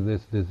get rid of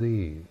this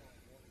disease.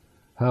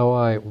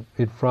 How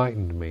it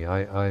frightened me.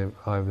 I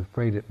was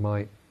afraid it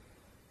might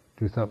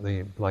do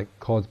something like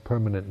cause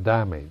permanent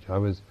damage. I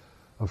was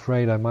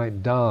afraid I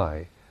might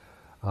die.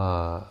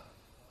 I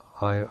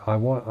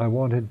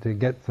wanted to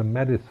get some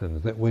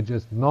medicines that would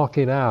just knock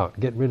it out,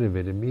 get rid of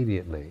it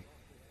immediately.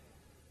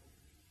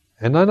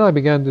 And then I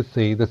began to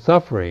see the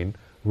suffering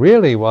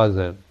really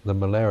wasn't the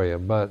malaria,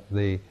 but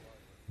the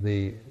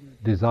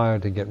desire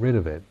to get rid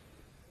of it.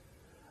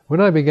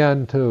 When I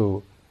began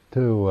to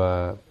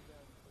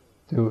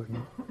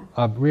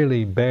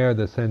really bear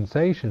the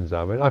sensations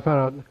of it, I found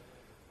out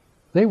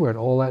they weren't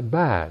all that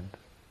bad.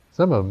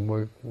 Some of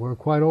them were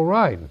quite all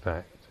right, in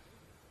fact.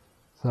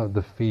 Some of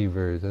the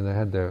fevers, and they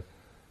had their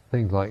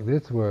things like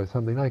this were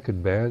something I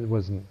could bear. It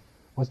wasn't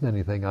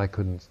anything I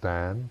couldn't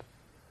stand.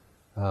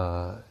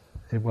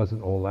 It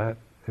wasn't all that.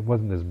 It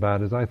wasn't as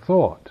bad as I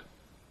thought.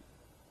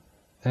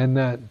 And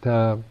that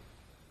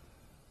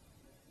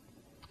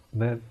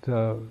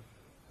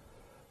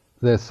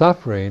the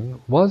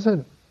suffering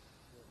wasn't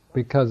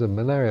because of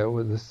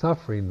malaria. The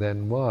suffering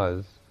then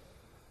was,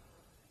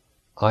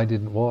 I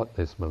didn't want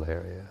this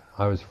malaria.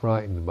 I was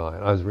frightened by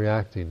it. I was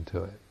reacting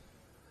to it.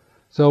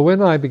 So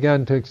when I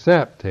began to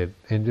accept it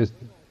and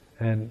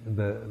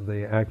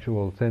the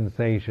actual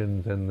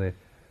sensations and the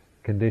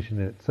condition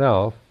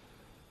itself,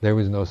 there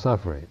was no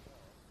suffering.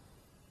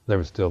 There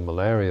was still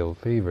malarial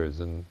fevers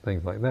and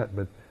things like that,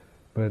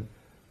 but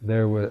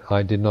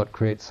I did not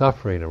create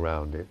suffering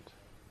around it.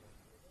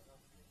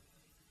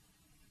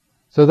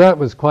 So that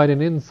was quite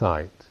an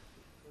insight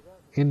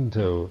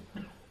into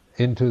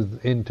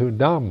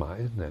Dharma,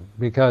 isn't it?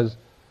 Because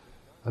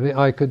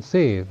I could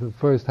see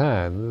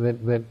firsthand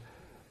that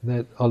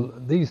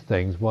these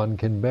things one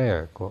can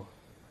bear.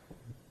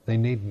 They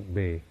needn't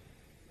be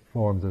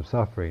forms of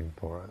suffering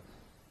for us.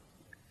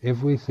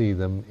 If we see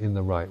them in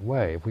the right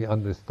way, if we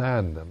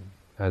understand them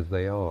as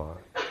they are,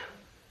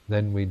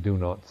 then we do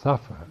not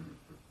suffer.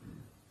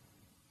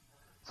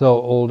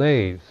 So old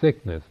age,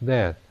 sickness,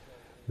 death,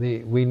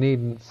 we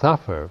needn't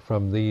suffer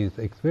from these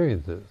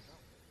experiences.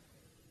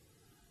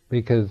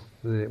 Because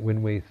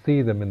when we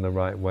see them in the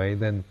right way,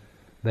 then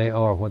they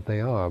are what they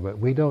are. But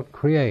we don't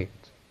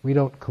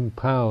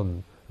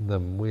compound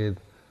them with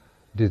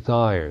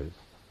desires,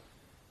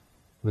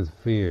 with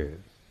fears.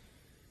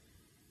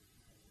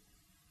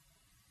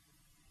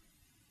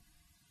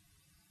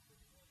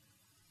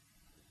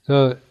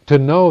 So to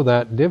know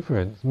that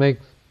difference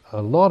makes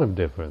a lot of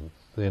difference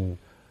in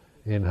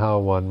how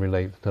one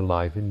relates to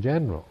life in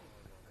general.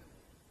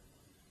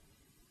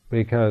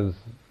 Because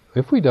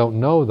if we don't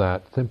know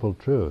that simple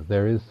truth,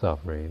 there is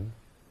suffering.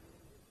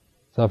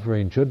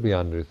 Suffering should be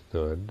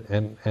understood,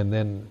 and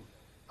then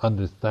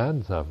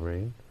understand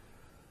suffering.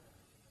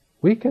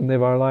 We can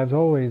live our lives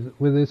always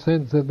with a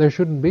sense that there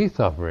shouldn't be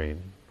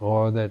suffering,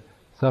 or that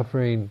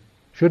suffering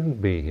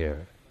shouldn't be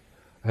here,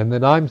 and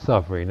that I'm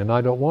suffering and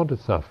I don't want to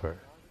suffer.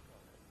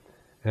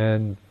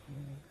 And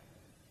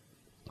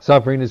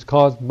suffering is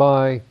caused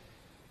by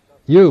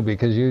you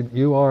because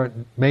you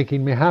aren't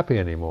making me happy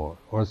anymore.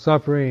 Or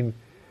suffering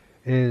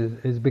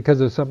is because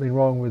there's something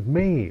wrong with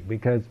me,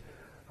 because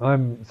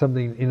I'm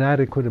something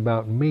inadequate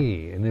about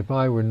me. And if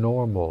I were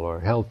normal or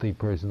healthy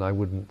person, I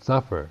wouldn't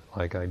suffer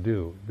like I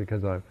do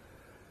because I'm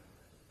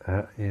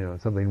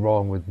something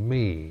wrong with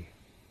me.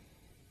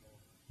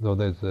 So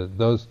there's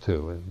those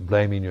two,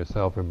 blaming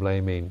yourself or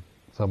blaming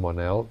someone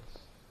else.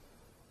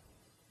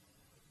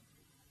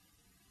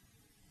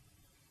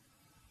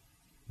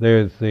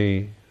 There's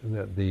that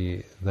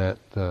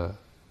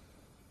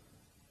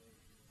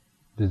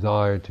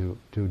desire to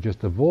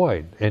just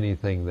avoid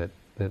anything that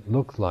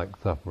looks like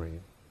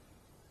suffering,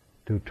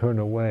 to turn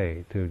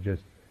away, to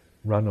just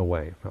run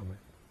away from it.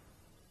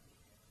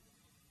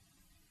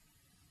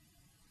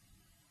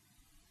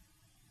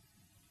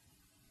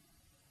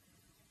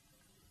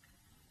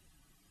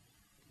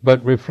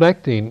 But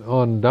reflecting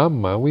on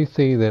Dhamma, we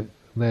see that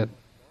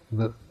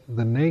the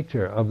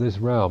nature of this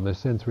realm, the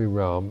sensory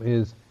realm,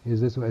 is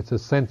this way. It's a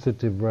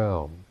sensitive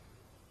realm.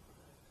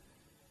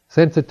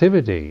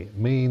 Sensitivity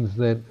means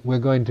that we're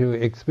going to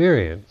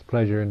experience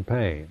pleasure and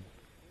pain.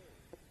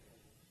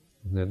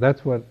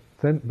 That's what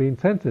being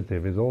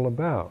sensitive is all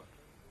about.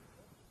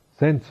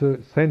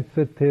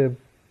 Sensitive,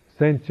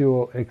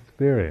 sensual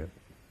experience.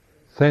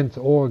 Sense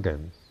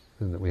organs.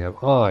 Isn't it? We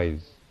have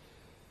eyes,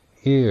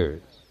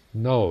 ears,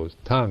 nose,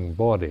 tongue,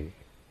 body.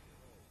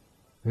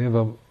 We have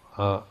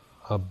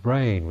a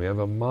brain, we have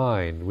a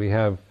mind, we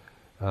have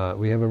a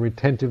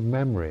retentive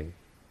memory,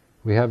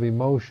 we have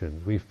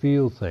emotions, we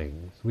feel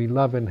things, we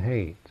love and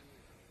hate,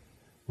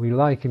 we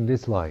like and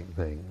dislike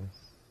things,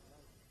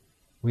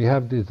 we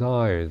have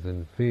desires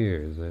and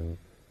fears and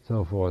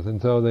so forth.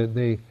 And so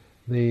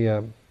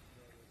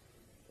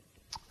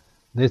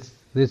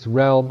this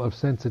realm of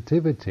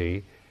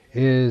sensitivity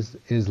is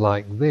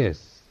like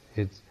this.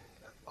 It's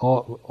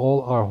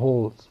all our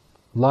whole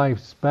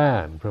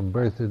lifespan from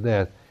birth to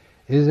death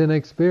is an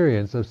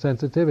experience of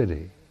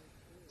sensitivity.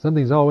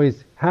 Something's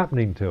always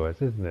happening to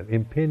us, isn't it?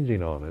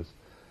 Impinging on us.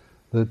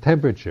 The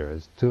temperature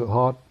is too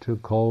hot, too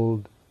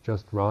cold,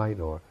 just right,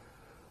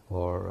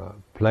 or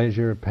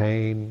pleasure,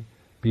 pain,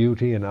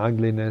 beauty and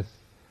ugliness,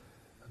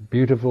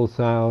 beautiful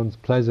sounds,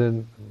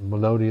 pleasant,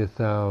 melodious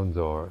sounds,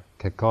 or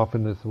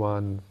cacophonous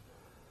ones,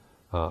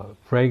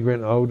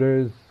 fragrant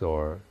odors,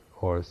 or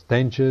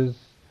stenches,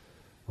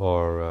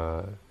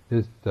 or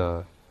just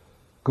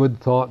good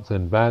thoughts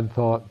and bad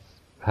thoughts,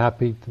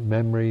 happy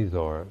memories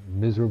or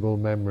miserable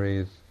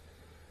memories.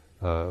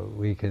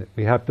 We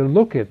have to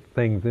look at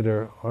things that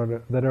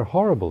are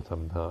horrible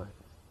sometimes.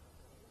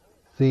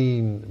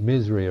 Seeing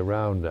misery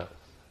around us,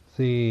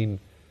 seeing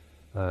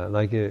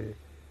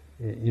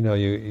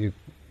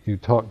you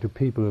talk to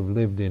people who've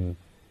lived in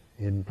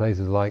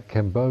places like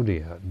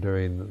Cambodia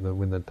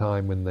during the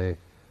time when the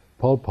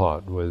Pol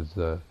Pot was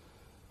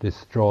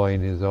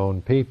destroying his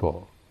own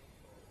people.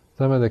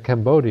 Some of the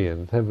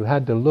Cambodians have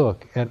had to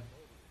look at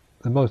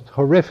the most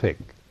horrific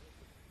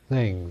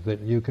things that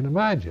you can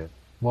imagine,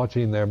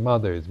 watching their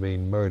mothers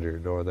being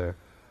murdered, or their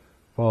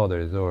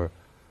fathers, or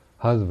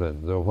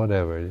husbands, or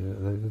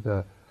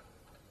whatever.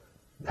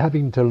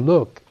 Having to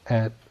look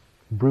at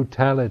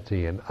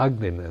brutality and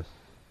ugliness.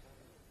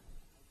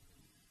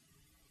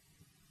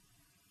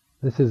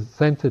 This is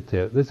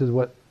sensitive. This is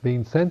what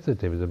being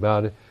sensitive is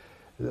about.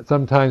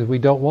 Sometimes we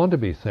don't want to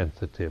be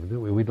sensitive, do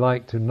we? We'd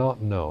like to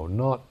not know,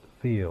 not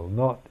feel,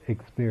 not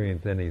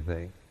experience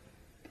anything.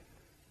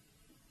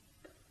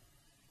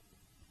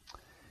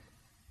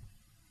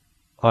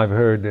 I've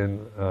heard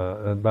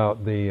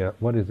about the,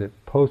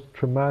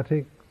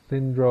 post-traumatic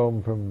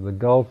syndrome from the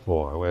Gulf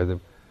War, where the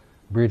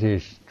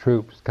British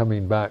troops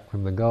coming back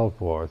from the Gulf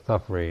War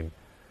suffering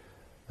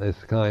this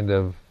kind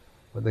of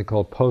what they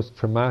call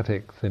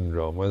post-traumatic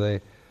syndrome,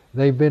 where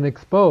they've been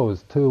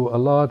exposed to a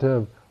lot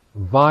of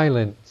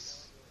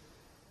violence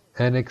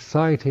and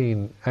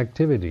exciting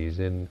activities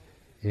in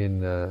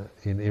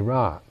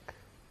Iraq.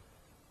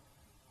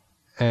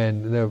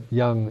 And they're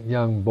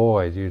young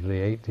boys,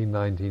 usually 18,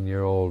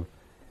 19-year-old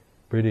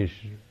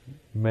British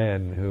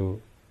men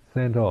who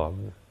sent off,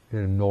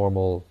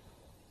 normal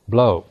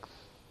blokes,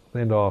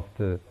 sent off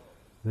to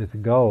this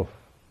Gulf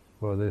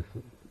for this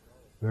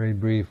very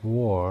brief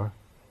war,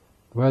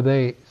 where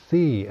they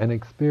see and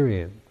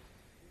experience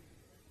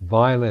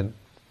violence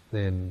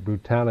and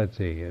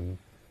brutality and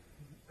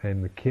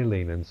the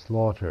killing and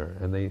slaughter,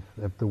 and they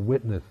have to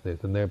witness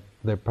this, and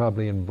they're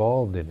probably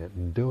involved in it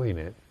and doing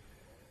it.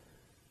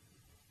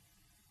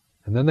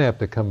 And then they have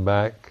to come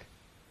back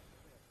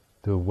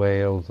to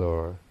Wales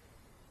or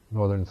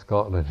northern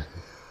Scotland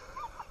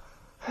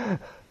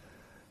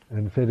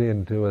and fit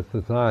into a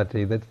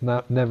society that's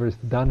never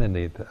done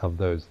any of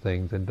those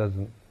things and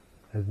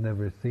has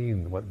never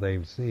seen what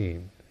they've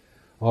seen.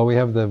 Or we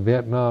have the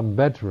Vietnam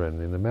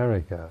veteran in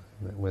America,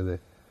 where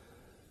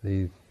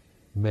these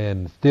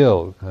men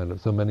still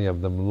so many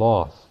of them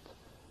lost,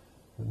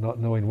 not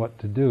knowing what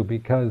to do,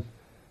 because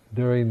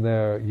during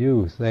their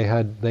youth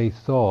they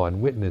saw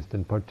and witnessed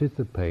and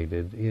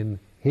participated in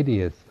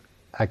hideous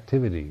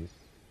activities,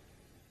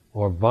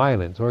 or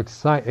violence, or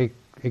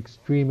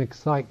extreme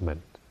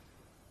excitement.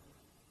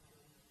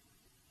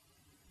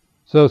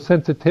 So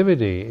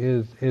sensitivity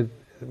is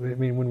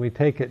when we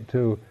take it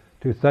to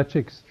such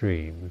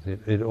extremes,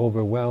 it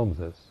overwhelms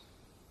us.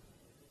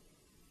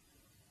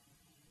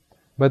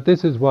 But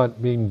this is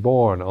what being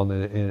born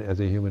as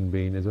a human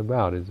being is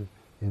about, is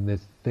in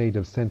this state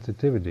of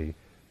sensitivity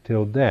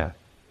till death,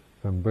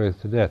 from birth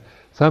to death.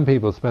 Some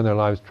people spend their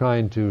lives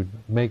trying to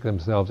make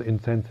themselves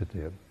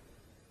insensitive.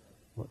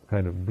 What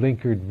kind of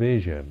blinkered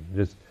vision?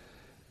 Just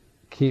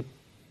keep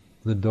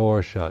the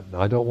door shut.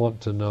 I don't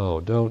want to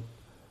know.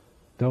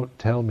 Don't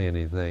tell me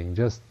anything.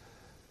 Just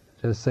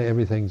say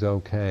everything's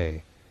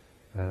okay.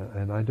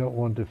 And I don't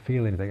want to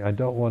feel anything. I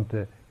don't want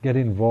to get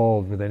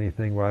involved with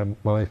anything where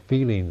my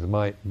feelings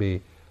might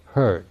be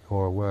hurt,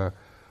 or where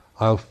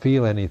I'll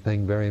feel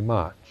anything very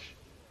much.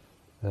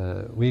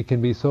 We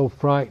can be so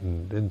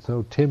frightened and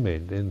so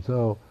timid and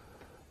so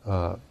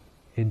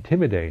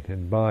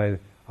intimidated by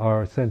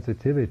our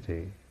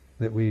sensitivity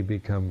that we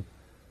become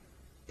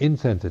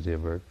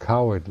insensitive or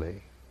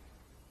cowardly,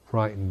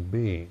 frightened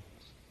beings.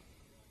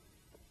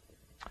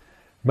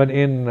 But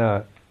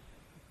in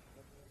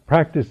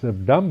practice of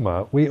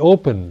Dhamma, we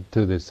open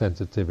to this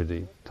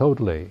sensitivity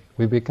totally.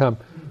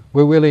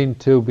 We're willing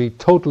to be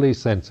totally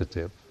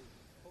sensitive.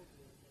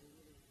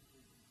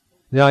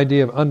 The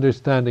idea of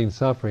understanding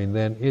suffering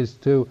then is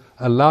to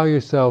allow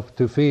yourself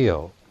to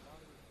feel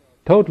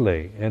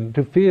totally, and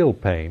to feel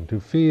pain, to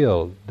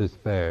feel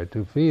despair,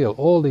 to feel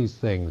all these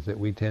things that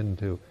we tend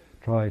to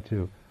try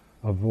to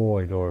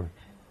avoid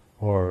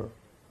or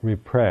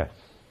repress.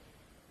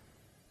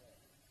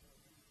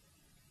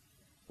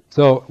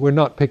 So we're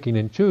not picking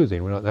and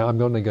choosing.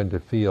 I'm only going to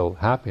feel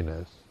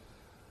happiness.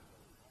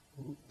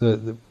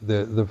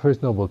 The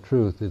First Noble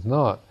Truth is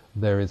not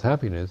there is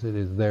happiness, it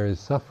is there is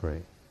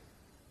suffering.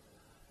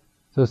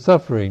 So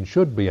suffering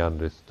should be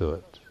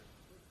understood.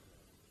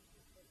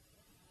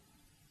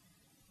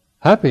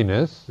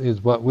 Happiness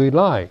is what we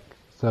like,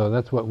 so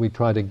that's what we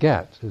try to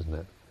get, isn't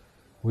it?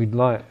 We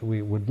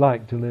would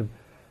like to live.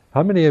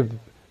 How many of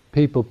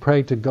people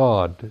pray to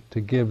God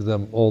to give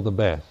them all the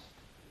best?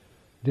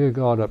 Dear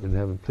God up in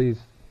heaven, please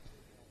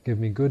give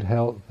me good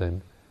health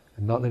and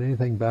not let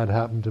anything bad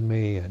happen to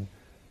me, and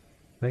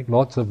make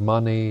lots of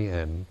money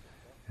and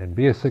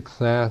be a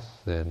success,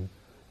 and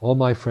all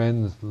my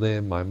friends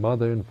live, my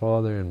mother and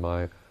father and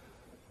my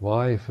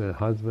wife and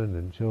husband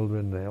and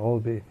children, they all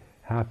be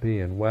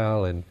happy and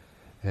well, and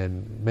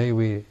may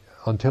we,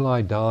 until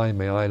I die,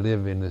 may I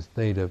live in a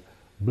state of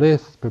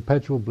bliss,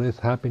 perpetual bliss,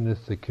 happiness,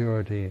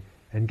 security,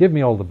 and give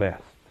me all the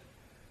best.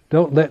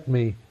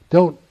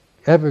 Don't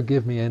ever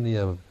give me any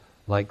of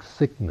like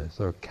sickness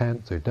or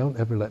cancer. Don't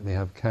ever let me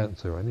have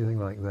cancer or anything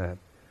like that.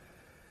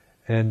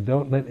 And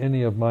don't let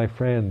any of my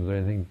friends or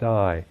anything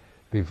die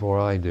before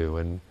I do.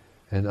 And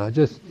I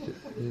just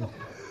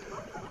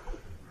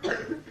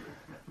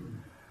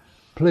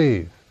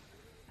please,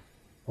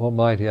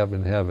 Almighty up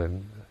in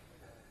heaven,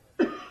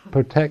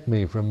 protect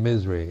me from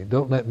misery.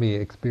 Don't let me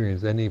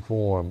experience any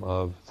form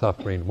of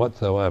suffering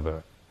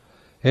whatsoever.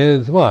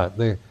 Is what?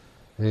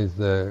 Is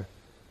a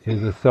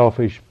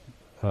selfish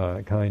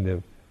kind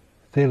of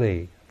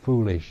silly,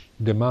 foolish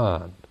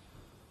demand.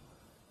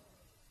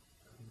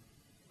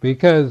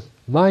 Because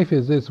life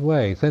is this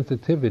way.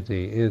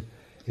 Sensitivity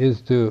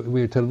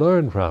we're to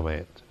learn from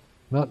it,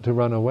 not to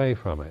run away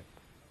from it.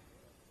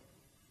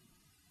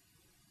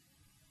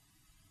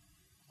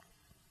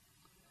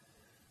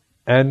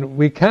 And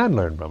we can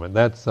learn from it.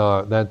 That's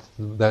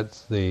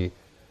the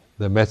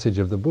message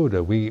of the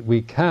Buddha.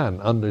 We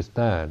can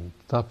understand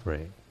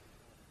suffering.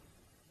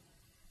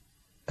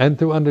 And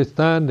through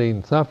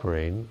understanding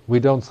suffering, we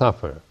don't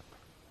suffer.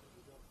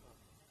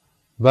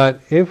 But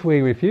if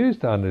we refuse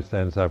to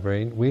understand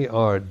suffering, we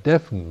are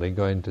definitely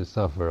going to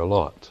suffer a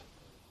lot.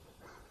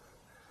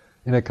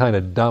 In a kind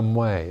of dumb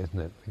way, isn't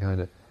it?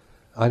 Kind of,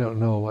 I don't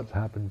know what's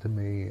happened to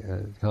me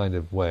kind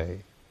of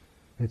way.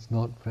 It's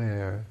not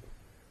fair.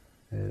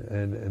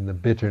 And the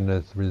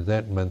bitterness,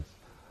 resentments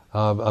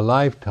of a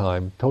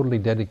lifetime totally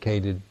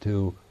dedicated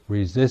to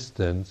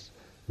resistance,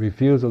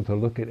 refusal to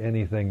look at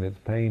anything that's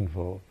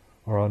painful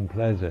or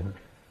unpleasant,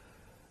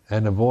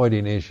 and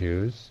avoiding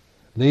issues,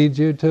 leads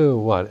you to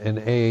what? An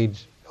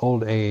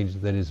old age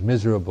that is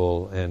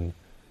miserable and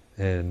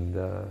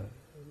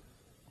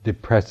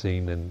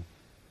depressing and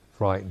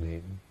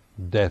frightening.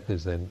 Death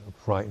is a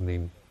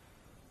frightening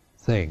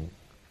thing.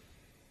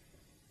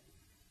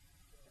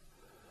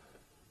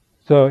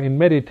 So in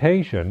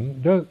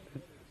meditation,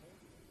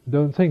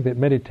 don't think that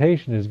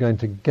meditation is going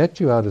to get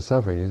you out of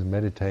suffering. You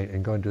meditate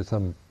and go into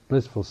some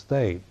blissful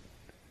state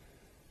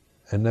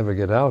and never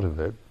get out of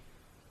it.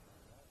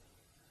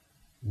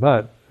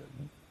 But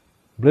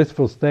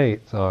blissful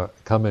states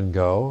come and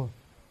go.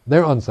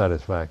 They're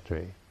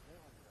unsatisfactory.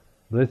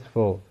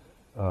 Blissful,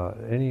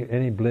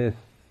 any bliss,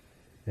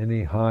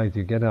 any highs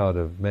you get out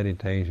of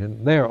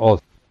meditation, they're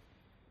also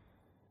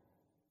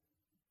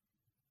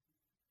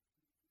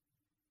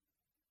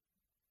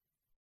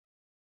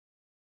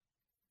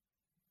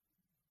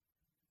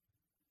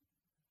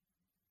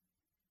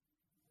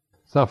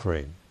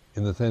suffering,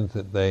 in the sense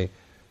that they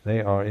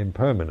are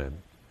impermanent.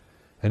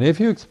 And if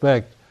you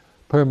expect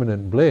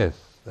permanent bliss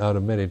out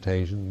of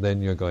meditation,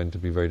 then you're going to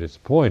be very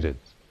disappointed.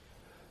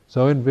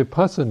 So in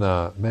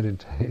vipassana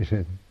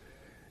meditation,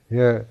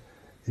 you're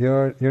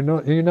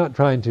not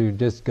trying to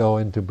just go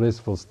into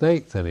blissful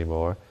states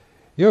anymore.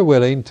 You're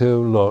willing to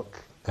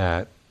look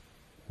at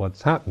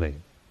what's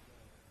happening.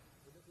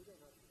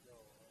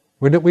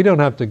 We don't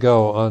have to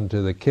go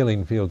onto the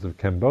killing fields of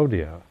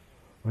Cambodia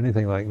or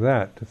anything like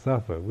that to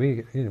suffer.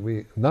 We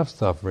enough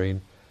suffering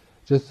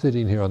just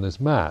sitting here on this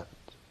mat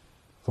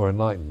for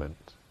enlightenment.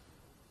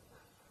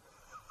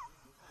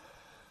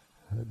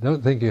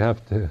 Don't think you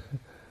have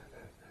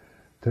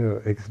to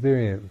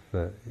experience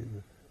the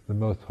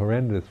most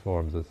horrendous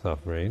forms of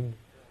suffering.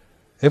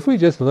 If we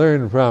just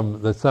learn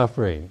from the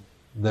suffering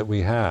that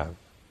we have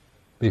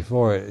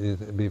before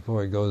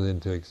it goes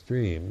into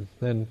extremes,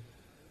 then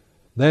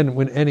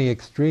when any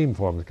extreme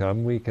forms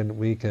come, we'll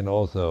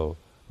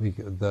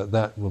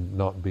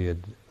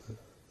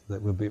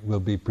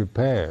be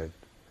prepared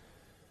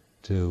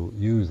to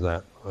use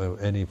that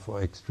any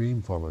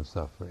extreme form of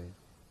suffering.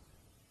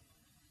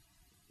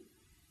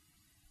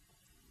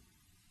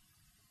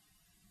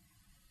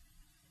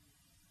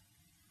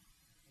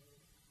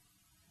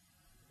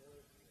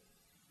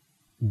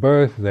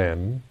 Birth,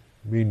 then,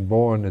 being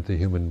born as a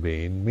human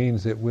being,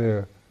 means that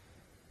we're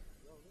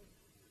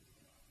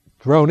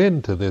thrown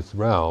into this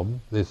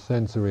realm, this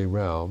sensory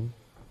realm,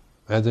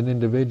 as an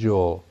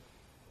individual,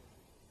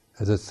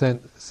 as a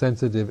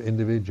sensitive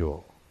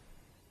individual,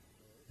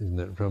 isn't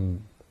it?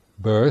 From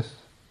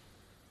birth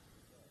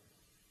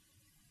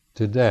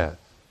to death,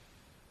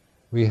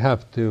 we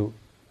have to,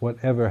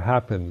 whatever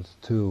happens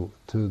to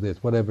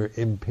this, whatever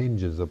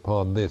impinges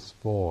upon this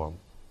form,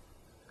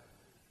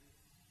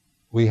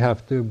 we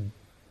have to,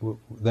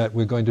 that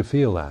we're going to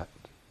feel that.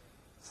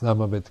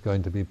 Some of it's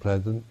going to be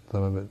pleasant,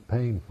 some of it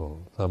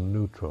painful, some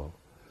neutral.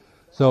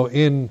 So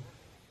in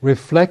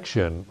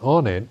reflection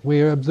on it,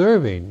 we are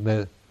observing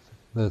the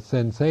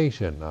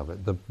sensation of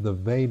it, the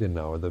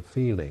Vedana, or the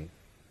feeling,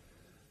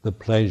 the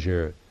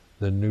pleasure,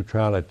 the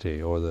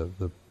neutrality, or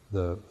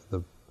the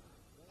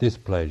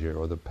displeasure,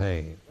 or the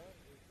pain.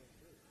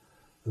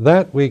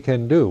 That we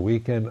can do, we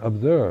can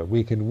observe,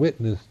 we can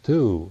witness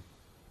to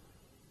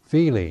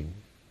feeling,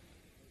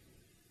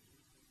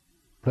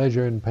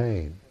 pleasure and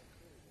pain.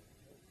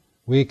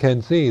 We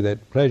can see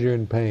that pleasure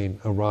and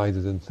pain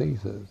arises and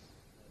ceases.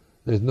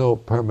 There's no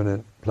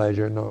permanent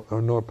pleasure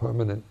nor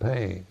permanent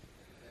pain.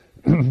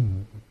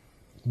 And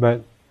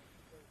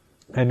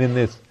in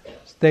this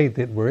state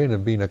that we're in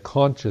of being a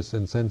conscious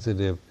and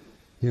sensitive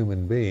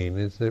human being,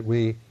 is that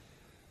we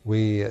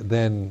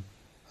then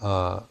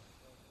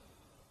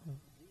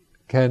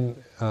can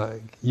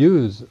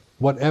use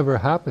whatever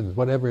happens,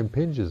 whatever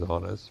impinges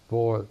on us,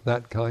 for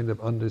that kind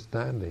of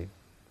understanding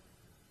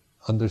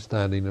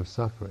of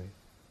suffering.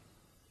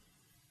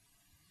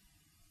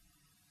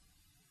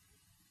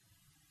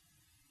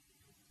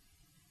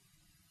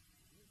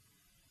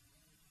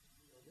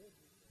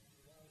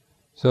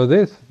 So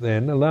this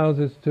then allows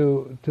us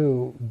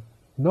to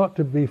not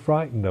to be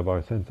frightened of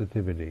our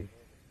sensitivity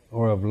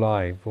or of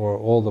life or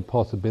all the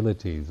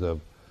possibilities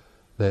of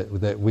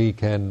that we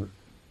can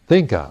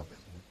think of.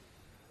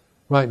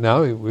 Right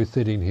now we're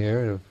sitting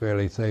here in a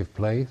fairly safe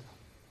place,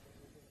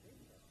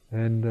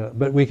 and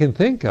but we can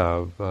think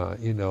of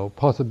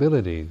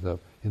possibilities of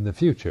in the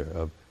future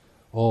of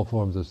all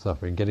forms of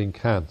suffering, getting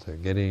cancer,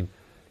 getting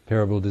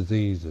terrible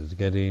diseases,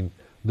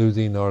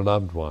 losing our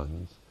loved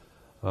ones,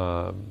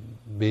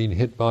 being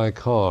hit by a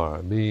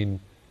car,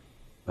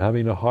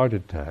 having a heart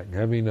attack,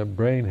 having a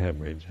brain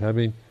hemorrhage,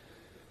 having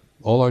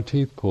all our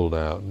teeth pulled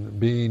out, and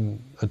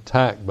being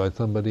attacked by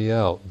somebody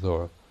else,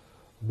 or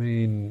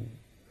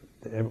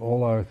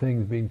all our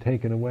things being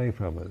taken away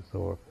from us,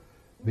 or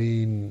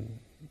being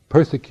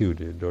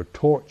persecuted or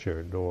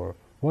tortured or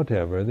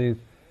whatever.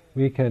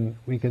 We can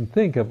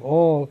think of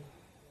all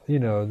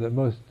the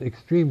most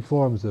extreme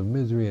forms of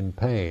misery and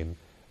pain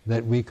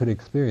that we could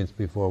experience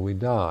before we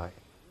die.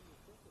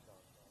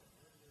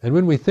 And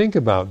when we think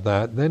about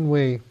that, then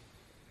we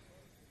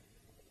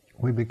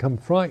become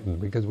frightened,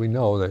 because we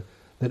know that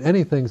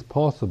anything's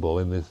possible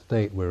in this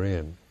state we're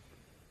in.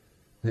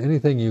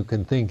 Anything you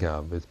can think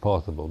of is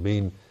possible.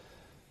 Being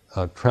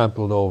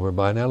trampled over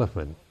by an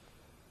elephant.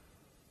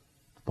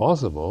 It's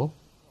possible.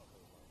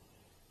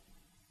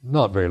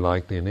 Not very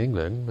likely in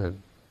England, but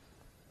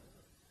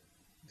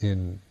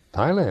in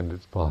Thailand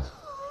it's possible.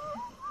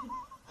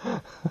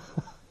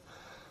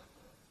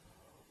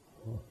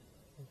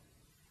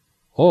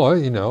 Or,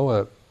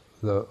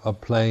 a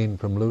plane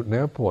from Luton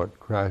Airport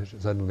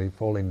suddenly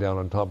falling down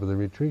on top of the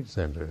retreat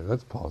center.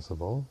 That's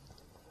possible.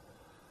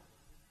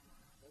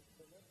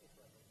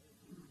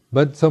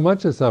 But so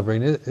much of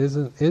suffering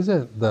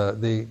isn't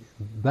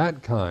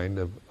that kind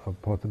of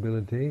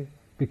possibility,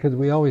 because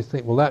we always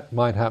think, well, that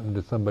might happen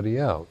to somebody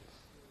else.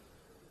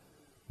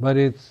 But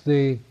it's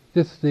the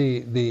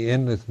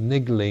endless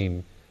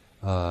niggling,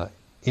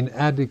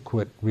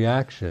 inadequate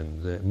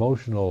reactions,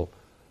 emotional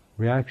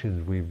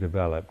reactions we've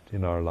developed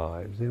in our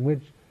lives, in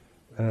which,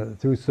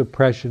 through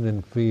suppression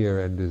and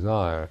fear and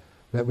desire,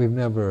 that we've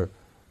never,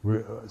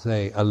 we've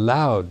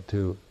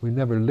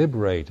never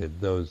liberated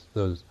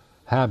those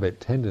habit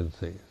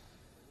tendencies.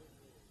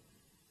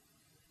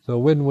 So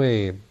when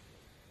we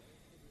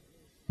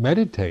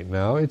meditate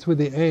now, it's with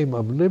the aim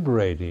of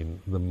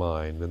liberating the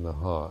mind and the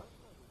heart.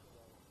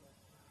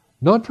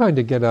 Not trying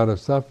to get out of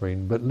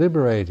suffering, but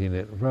liberating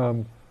it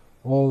from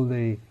all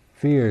the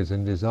fears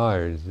and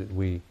desires that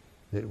we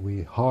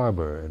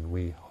harbor and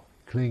we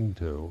cling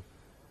to,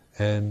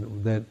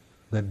 and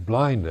that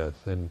blind us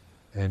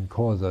and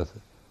cause us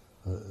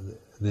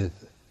this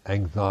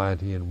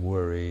anxiety and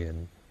worry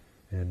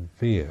and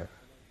fear.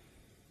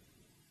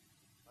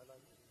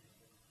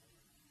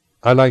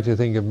 I like to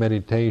think of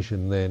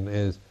meditation then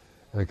as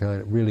a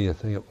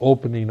thing of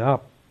opening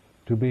up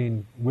to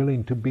being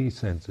willing to be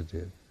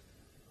sensitive,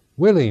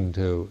 willing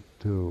to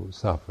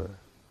suffer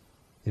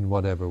in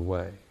whatever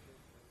way.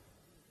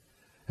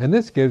 And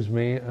this gives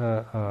me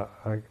a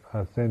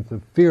sense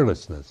of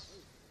fearlessness.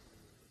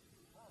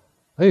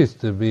 I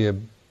used to be a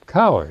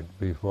coward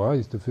before. I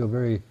used to feel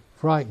very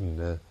frightened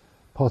at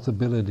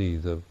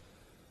possibilities of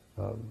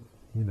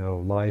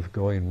life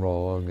going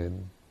wrong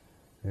and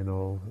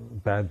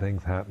bad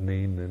things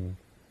happening and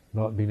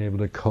not being able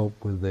to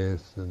cope with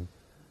this and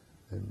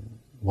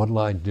what'll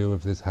I do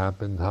if this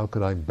happens? How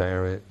could I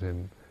bear it?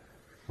 And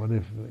what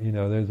if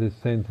there's this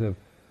sense of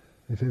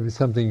if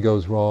something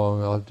goes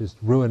wrong, I'll just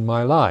ruin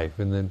my life,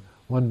 and then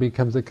one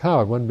becomes a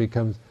coward. One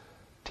becomes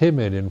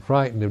timid and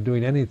frightened of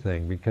doing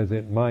anything because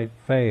it might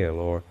fail,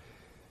 or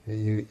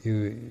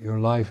your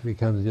life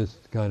becomes just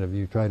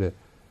you try to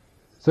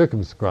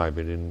circumscribe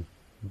it and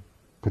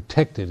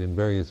protect it in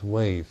various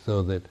ways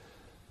so that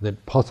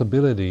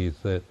possibilities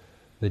that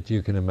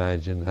you can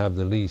imagine have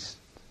the least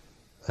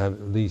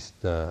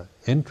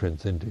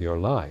entrance into your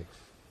life.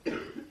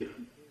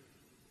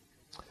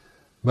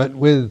 But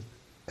with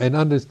an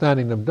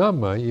understanding of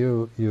Dhamma,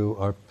 you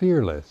are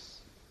fearless,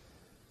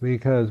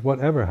 because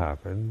whatever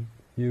happens,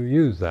 you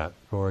use that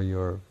for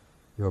your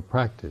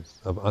practice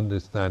of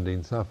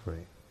understanding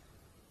suffering.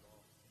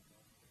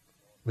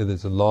 Whether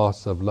it's a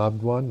loss of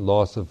loved one,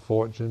 loss of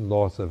fortune,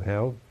 loss of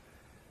health,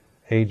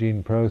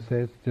 aging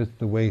process, just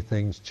the way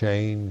things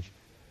change,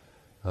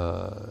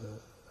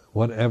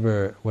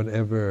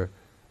 whatever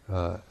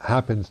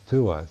happens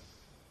to us,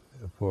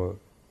 for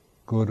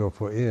good or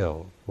for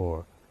ill,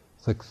 for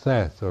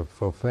success or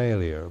for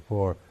failure,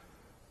 for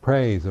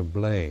praise or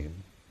blame,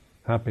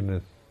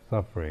 happiness,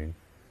 suffering.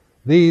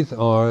 These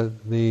are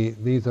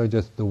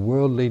just the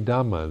worldly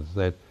dhammas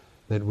that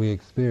we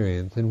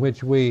experience, in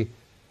which we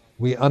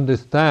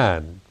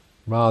understand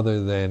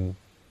rather than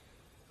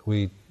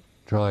we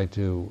try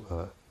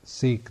to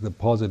seek the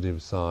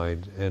positive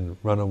side and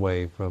run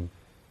away from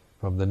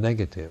the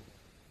negative.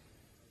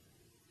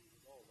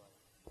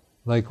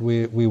 Like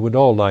we would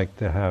all like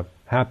to have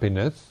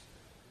happiness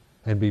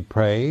and be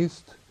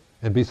praised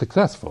and be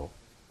successful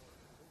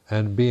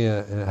and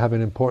have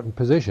an important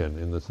position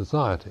in the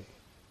society.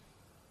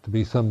 to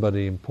be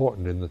somebody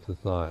important in the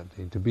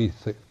society, to be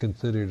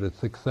considered a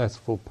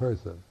successful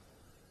person,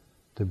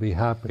 to be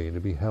happy, to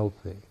be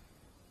healthy,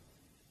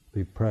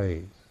 be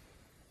praised.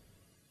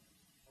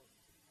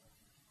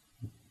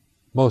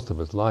 Most of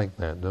us like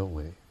that, don't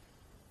we?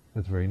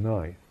 That's very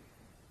nice.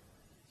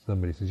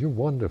 Somebody says, "You're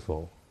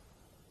wonderful."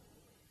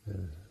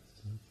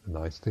 It's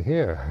nice to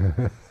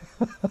hear.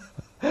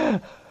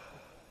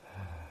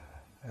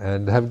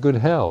 And have good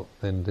health,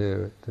 and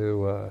to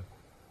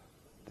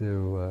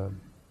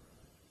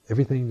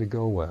everything to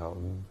go well.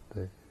 And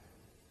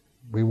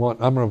we want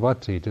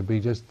Amaravati to be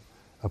just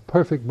a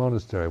perfect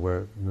monastery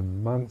where the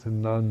monks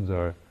and nuns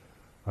are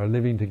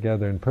living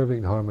together in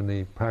perfect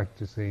harmony,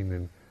 practicing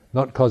and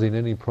not causing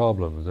any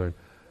problems or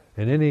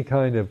and any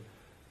kind of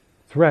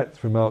threats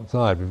from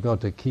outside. We've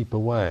got to keep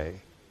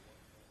away.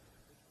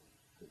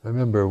 I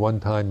remember one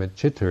time at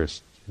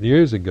Chithurst,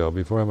 years ago,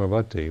 before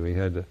Amaravati, we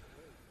had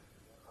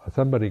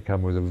somebody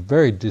come who was a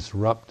very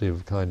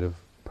disruptive kind of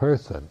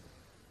person.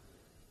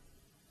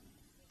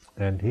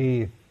 And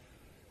he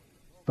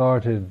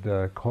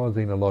started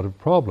causing a lot of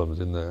problems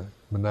in the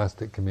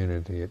monastic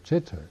community at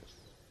Chithurst.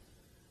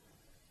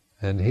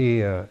 And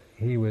he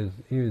was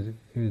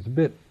a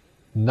bit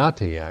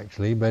nutty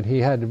actually, but he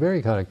had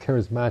very kind of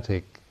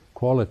charismatic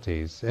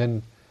qualities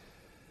and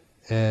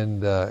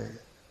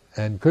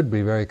could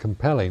be very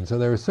compelling. So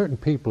there were certain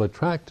people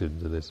attracted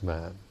to this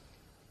man,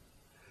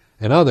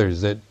 and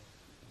others that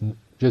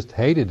just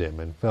hated him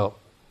and felt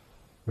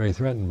very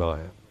threatened by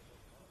him.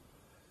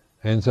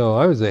 And so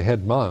I was the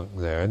head monk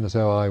there, and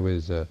so I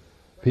was.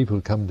 People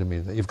would come to me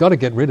and say, "You've got to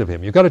get rid of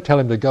him. You've got to tell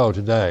him to go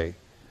today.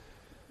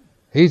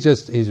 We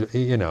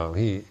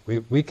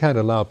can't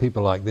allow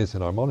people like this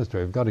in our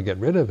monastery. We've got to get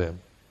rid of him."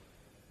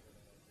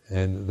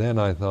 And then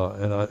I thought,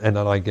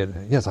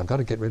 yes, I've got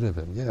to get rid of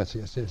him. Yes.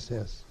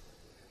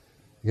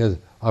 Because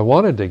I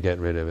wanted to get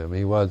rid of him.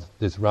 He was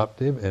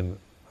disruptive and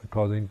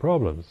causing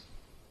problems.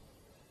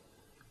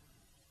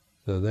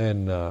 So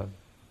then I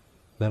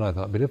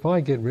thought, but if I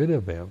get rid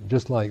of him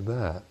just like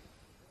that,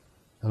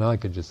 and I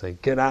could just say,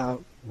 "Get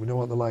out, we don't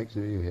want the likes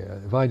of you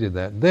here." If I did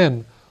that,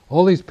 then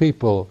all these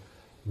people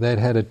that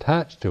had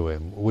attached to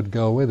him would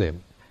go with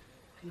him.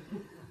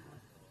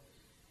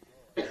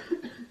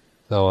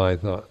 So I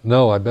thought,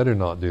 no, I better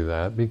not do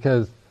that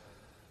because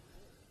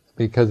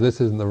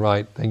this isn't the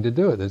right thing to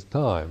do at this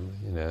time.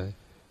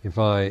 If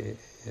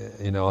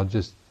I'll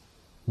just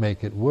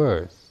make it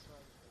worse.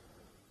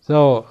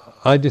 So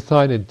I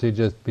decided to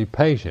just be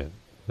patient.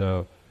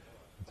 So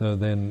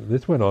then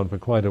this went on for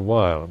quite a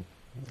while,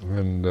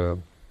 and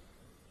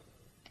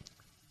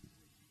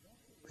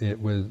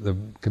the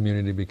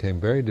community became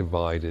very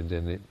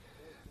divided,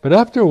 but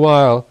after a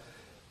while,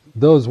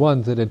 those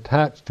ones that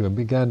attached to him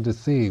began to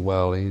see,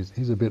 well,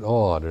 he's a bit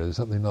odd, or there's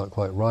something not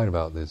quite right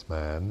about this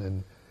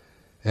man,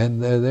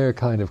 and their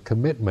kind of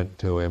commitment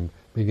to him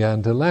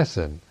began to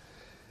lessen,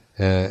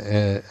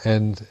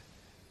 and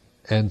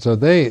so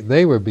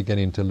they were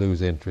beginning to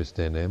lose interest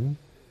in him,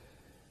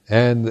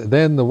 and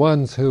then the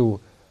ones who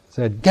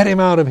said, "Get him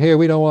out of here,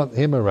 we don't want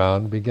him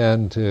around,"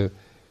 began to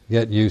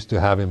get used to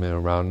having him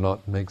around,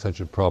 not make such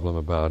a problem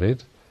about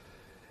it.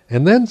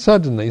 And then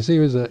suddenly, see,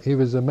 he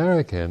was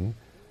American.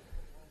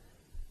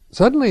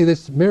 Suddenly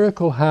this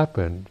miracle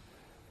happened.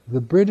 The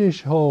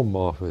British Home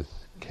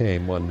Office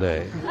came one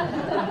day.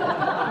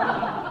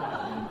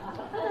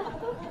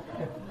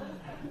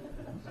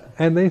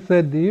 And they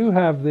said, "Do you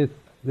have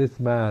this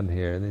man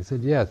here?" And they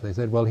said, "Yes." They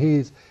said, "Well,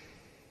 he's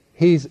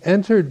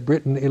entered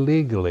Britain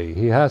illegally.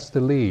 He has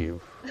to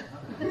leave."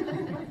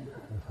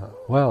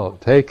 Well,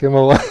 take him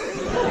away.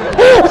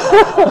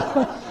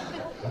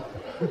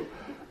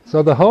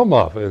 So the Home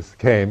Office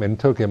came and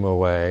took him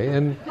away,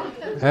 and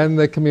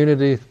the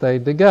community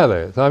stayed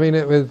together. So I mean,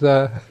 it was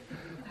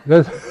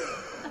just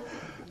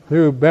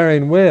through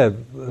bearing with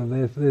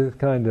this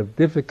kind of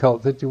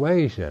difficult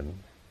situation.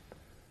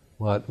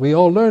 What we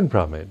all learned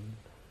from it: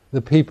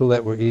 the people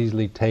that were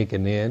easily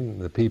taken in,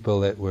 the people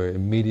that were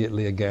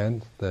immediately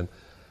against,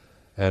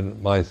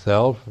 and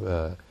myself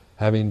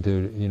having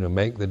to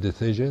make the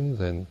decisions,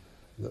 and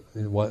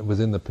was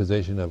in the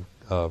position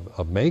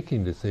of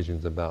making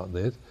decisions about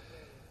this,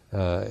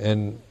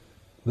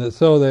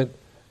 so that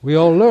we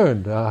all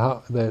learned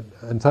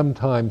and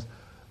sometimes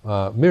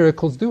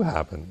miracles do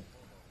happen.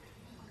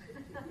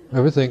 I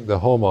ever think the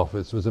Home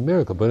Office was a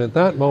miracle, but at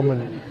that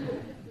moment,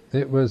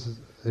 it was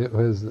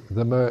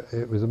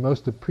the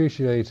most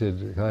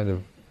appreciated kind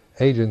of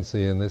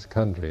agency in this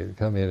country to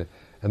come in.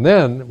 And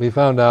then we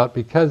found out,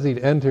 because he'd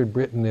entered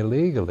Britain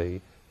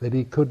illegally, that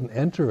he couldn't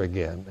enter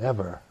again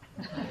ever.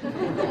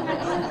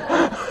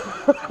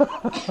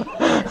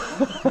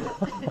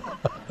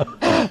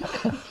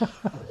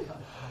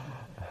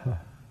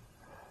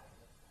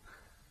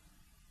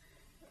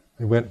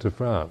 He went to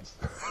France.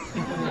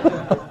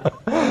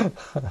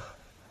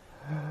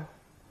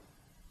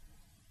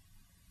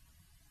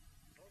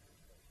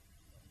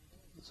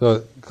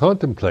 So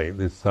contemplate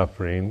this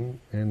suffering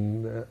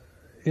in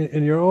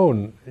your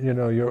own,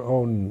 your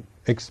own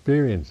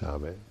experience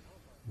of it.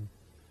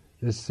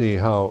 Just see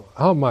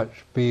how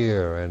much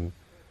fear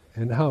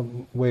and how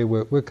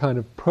we're kind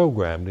of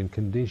programmed and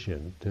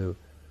conditioned to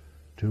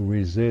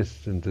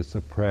resist and to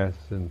suppress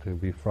and to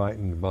be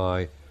frightened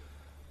by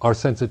our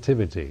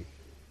sensitivity.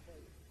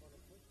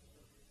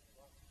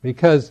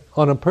 Because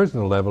on a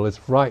personal level, it's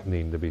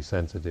frightening to be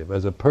sensitive.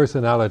 As a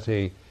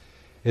personality,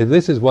 if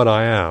this is what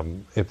I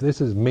am, if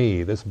this is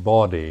me, this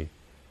body,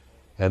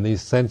 and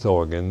these sense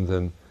organs,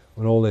 and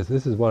all this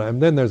is what I am,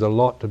 then there's a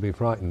lot to be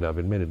frightened of,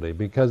 admittedly,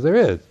 because there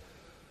is.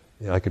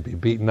 I could be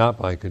beaten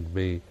up, I could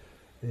be,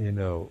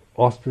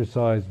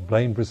 ostracized,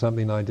 blamed for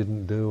something I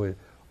didn't do.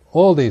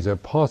 All these are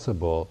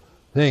possible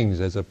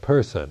things as a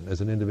person, as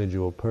an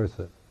individual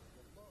person.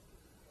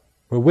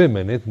 For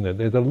women, isn't it?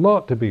 There's a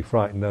lot to be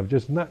frightened of,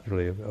 just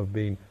naturally, of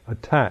being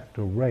attacked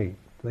or raped.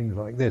 Things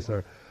like this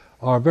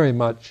are very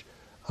much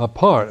a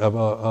part of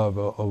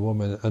a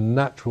woman, a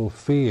natural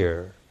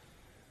fear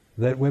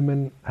that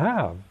women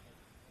have,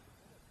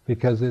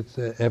 because it's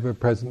an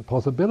ever-present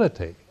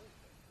possibility.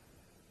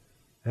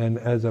 And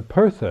as a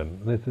person,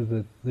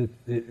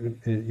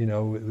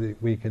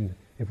 we can,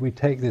 if we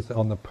take this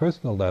on the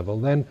personal level,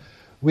 then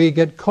we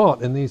get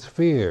caught in these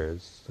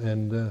fears,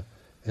 and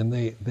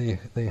they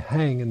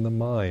hang in the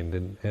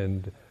mind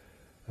and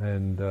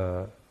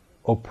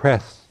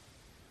oppress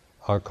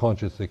our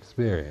conscious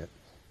experience.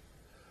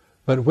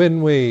 But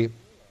when we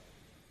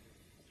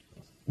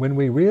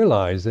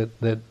realize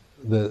that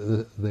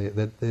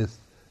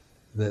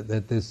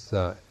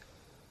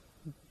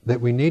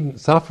we needn't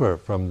suffer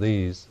from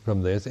this,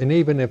 and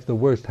even if the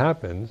worst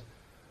happens,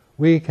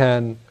 we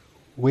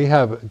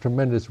have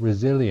tremendous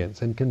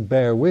resilience and can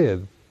bear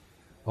with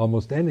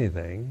almost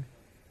anything,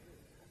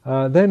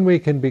 then we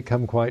can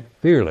become quite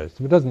fearless.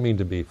 It doesn't mean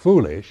to be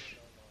foolish,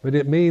 but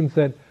it means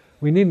that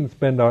we needn't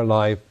spend our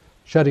life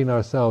shutting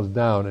ourselves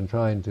down and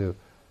trying to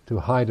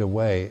hide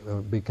away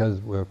because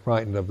we're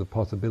frightened of the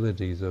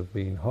possibilities of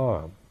being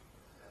harmed.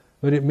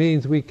 But it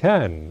means we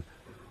can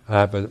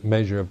have a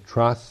measure of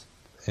trust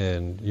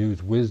and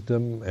use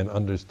wisdom and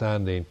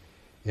understanding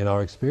in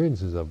our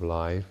experiences of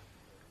life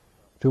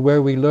to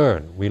where we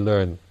learn. We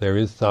learn there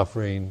is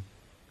suffering,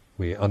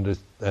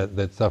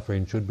 that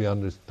suffering should be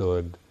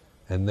understood,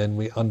 and then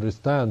we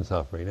understand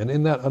suffering. And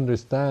in that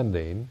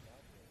understanding,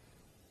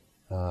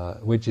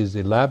 which is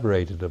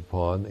elaborated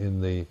upon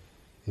in the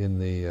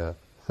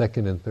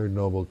second and third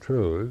noble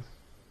truths,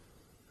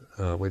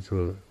 which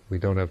we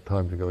don't have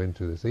time to go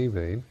into this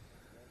evening,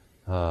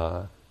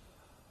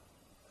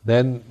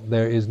 then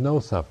there is no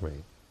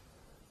suffering.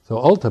 So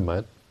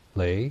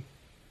ultimately,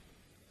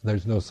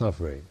 there's no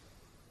suffering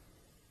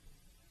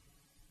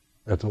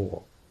at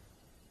all.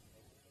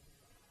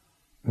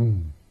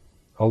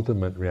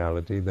 Ultimate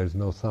reality, there's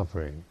no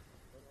suffering.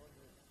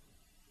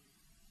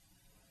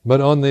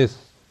 But in this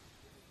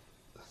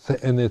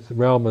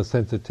realm of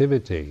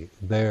sensitivity,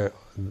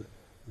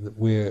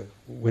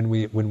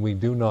 when we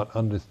do not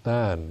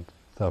understand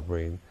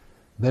suffering,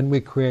 then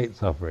we create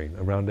suffering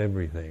around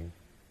everything,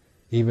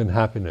 even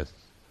happiness,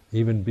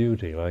 even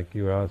beauty. Like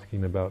you were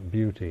asking about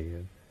beauty,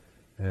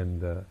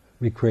 and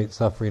we create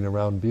suffering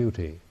around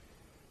beauty.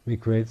 We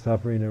create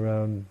suffering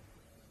around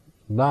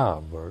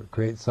love, or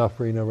create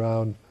suffering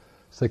around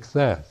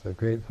success, or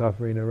create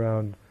suffering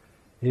around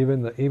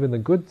even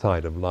the good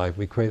side of life.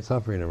 We create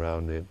suffering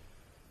around it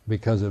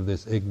because of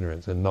this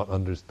ignorance and not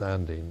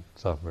understanding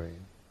suffering.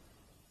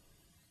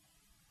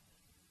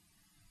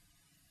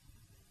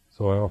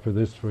 So I offer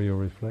this for your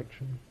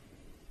reflection.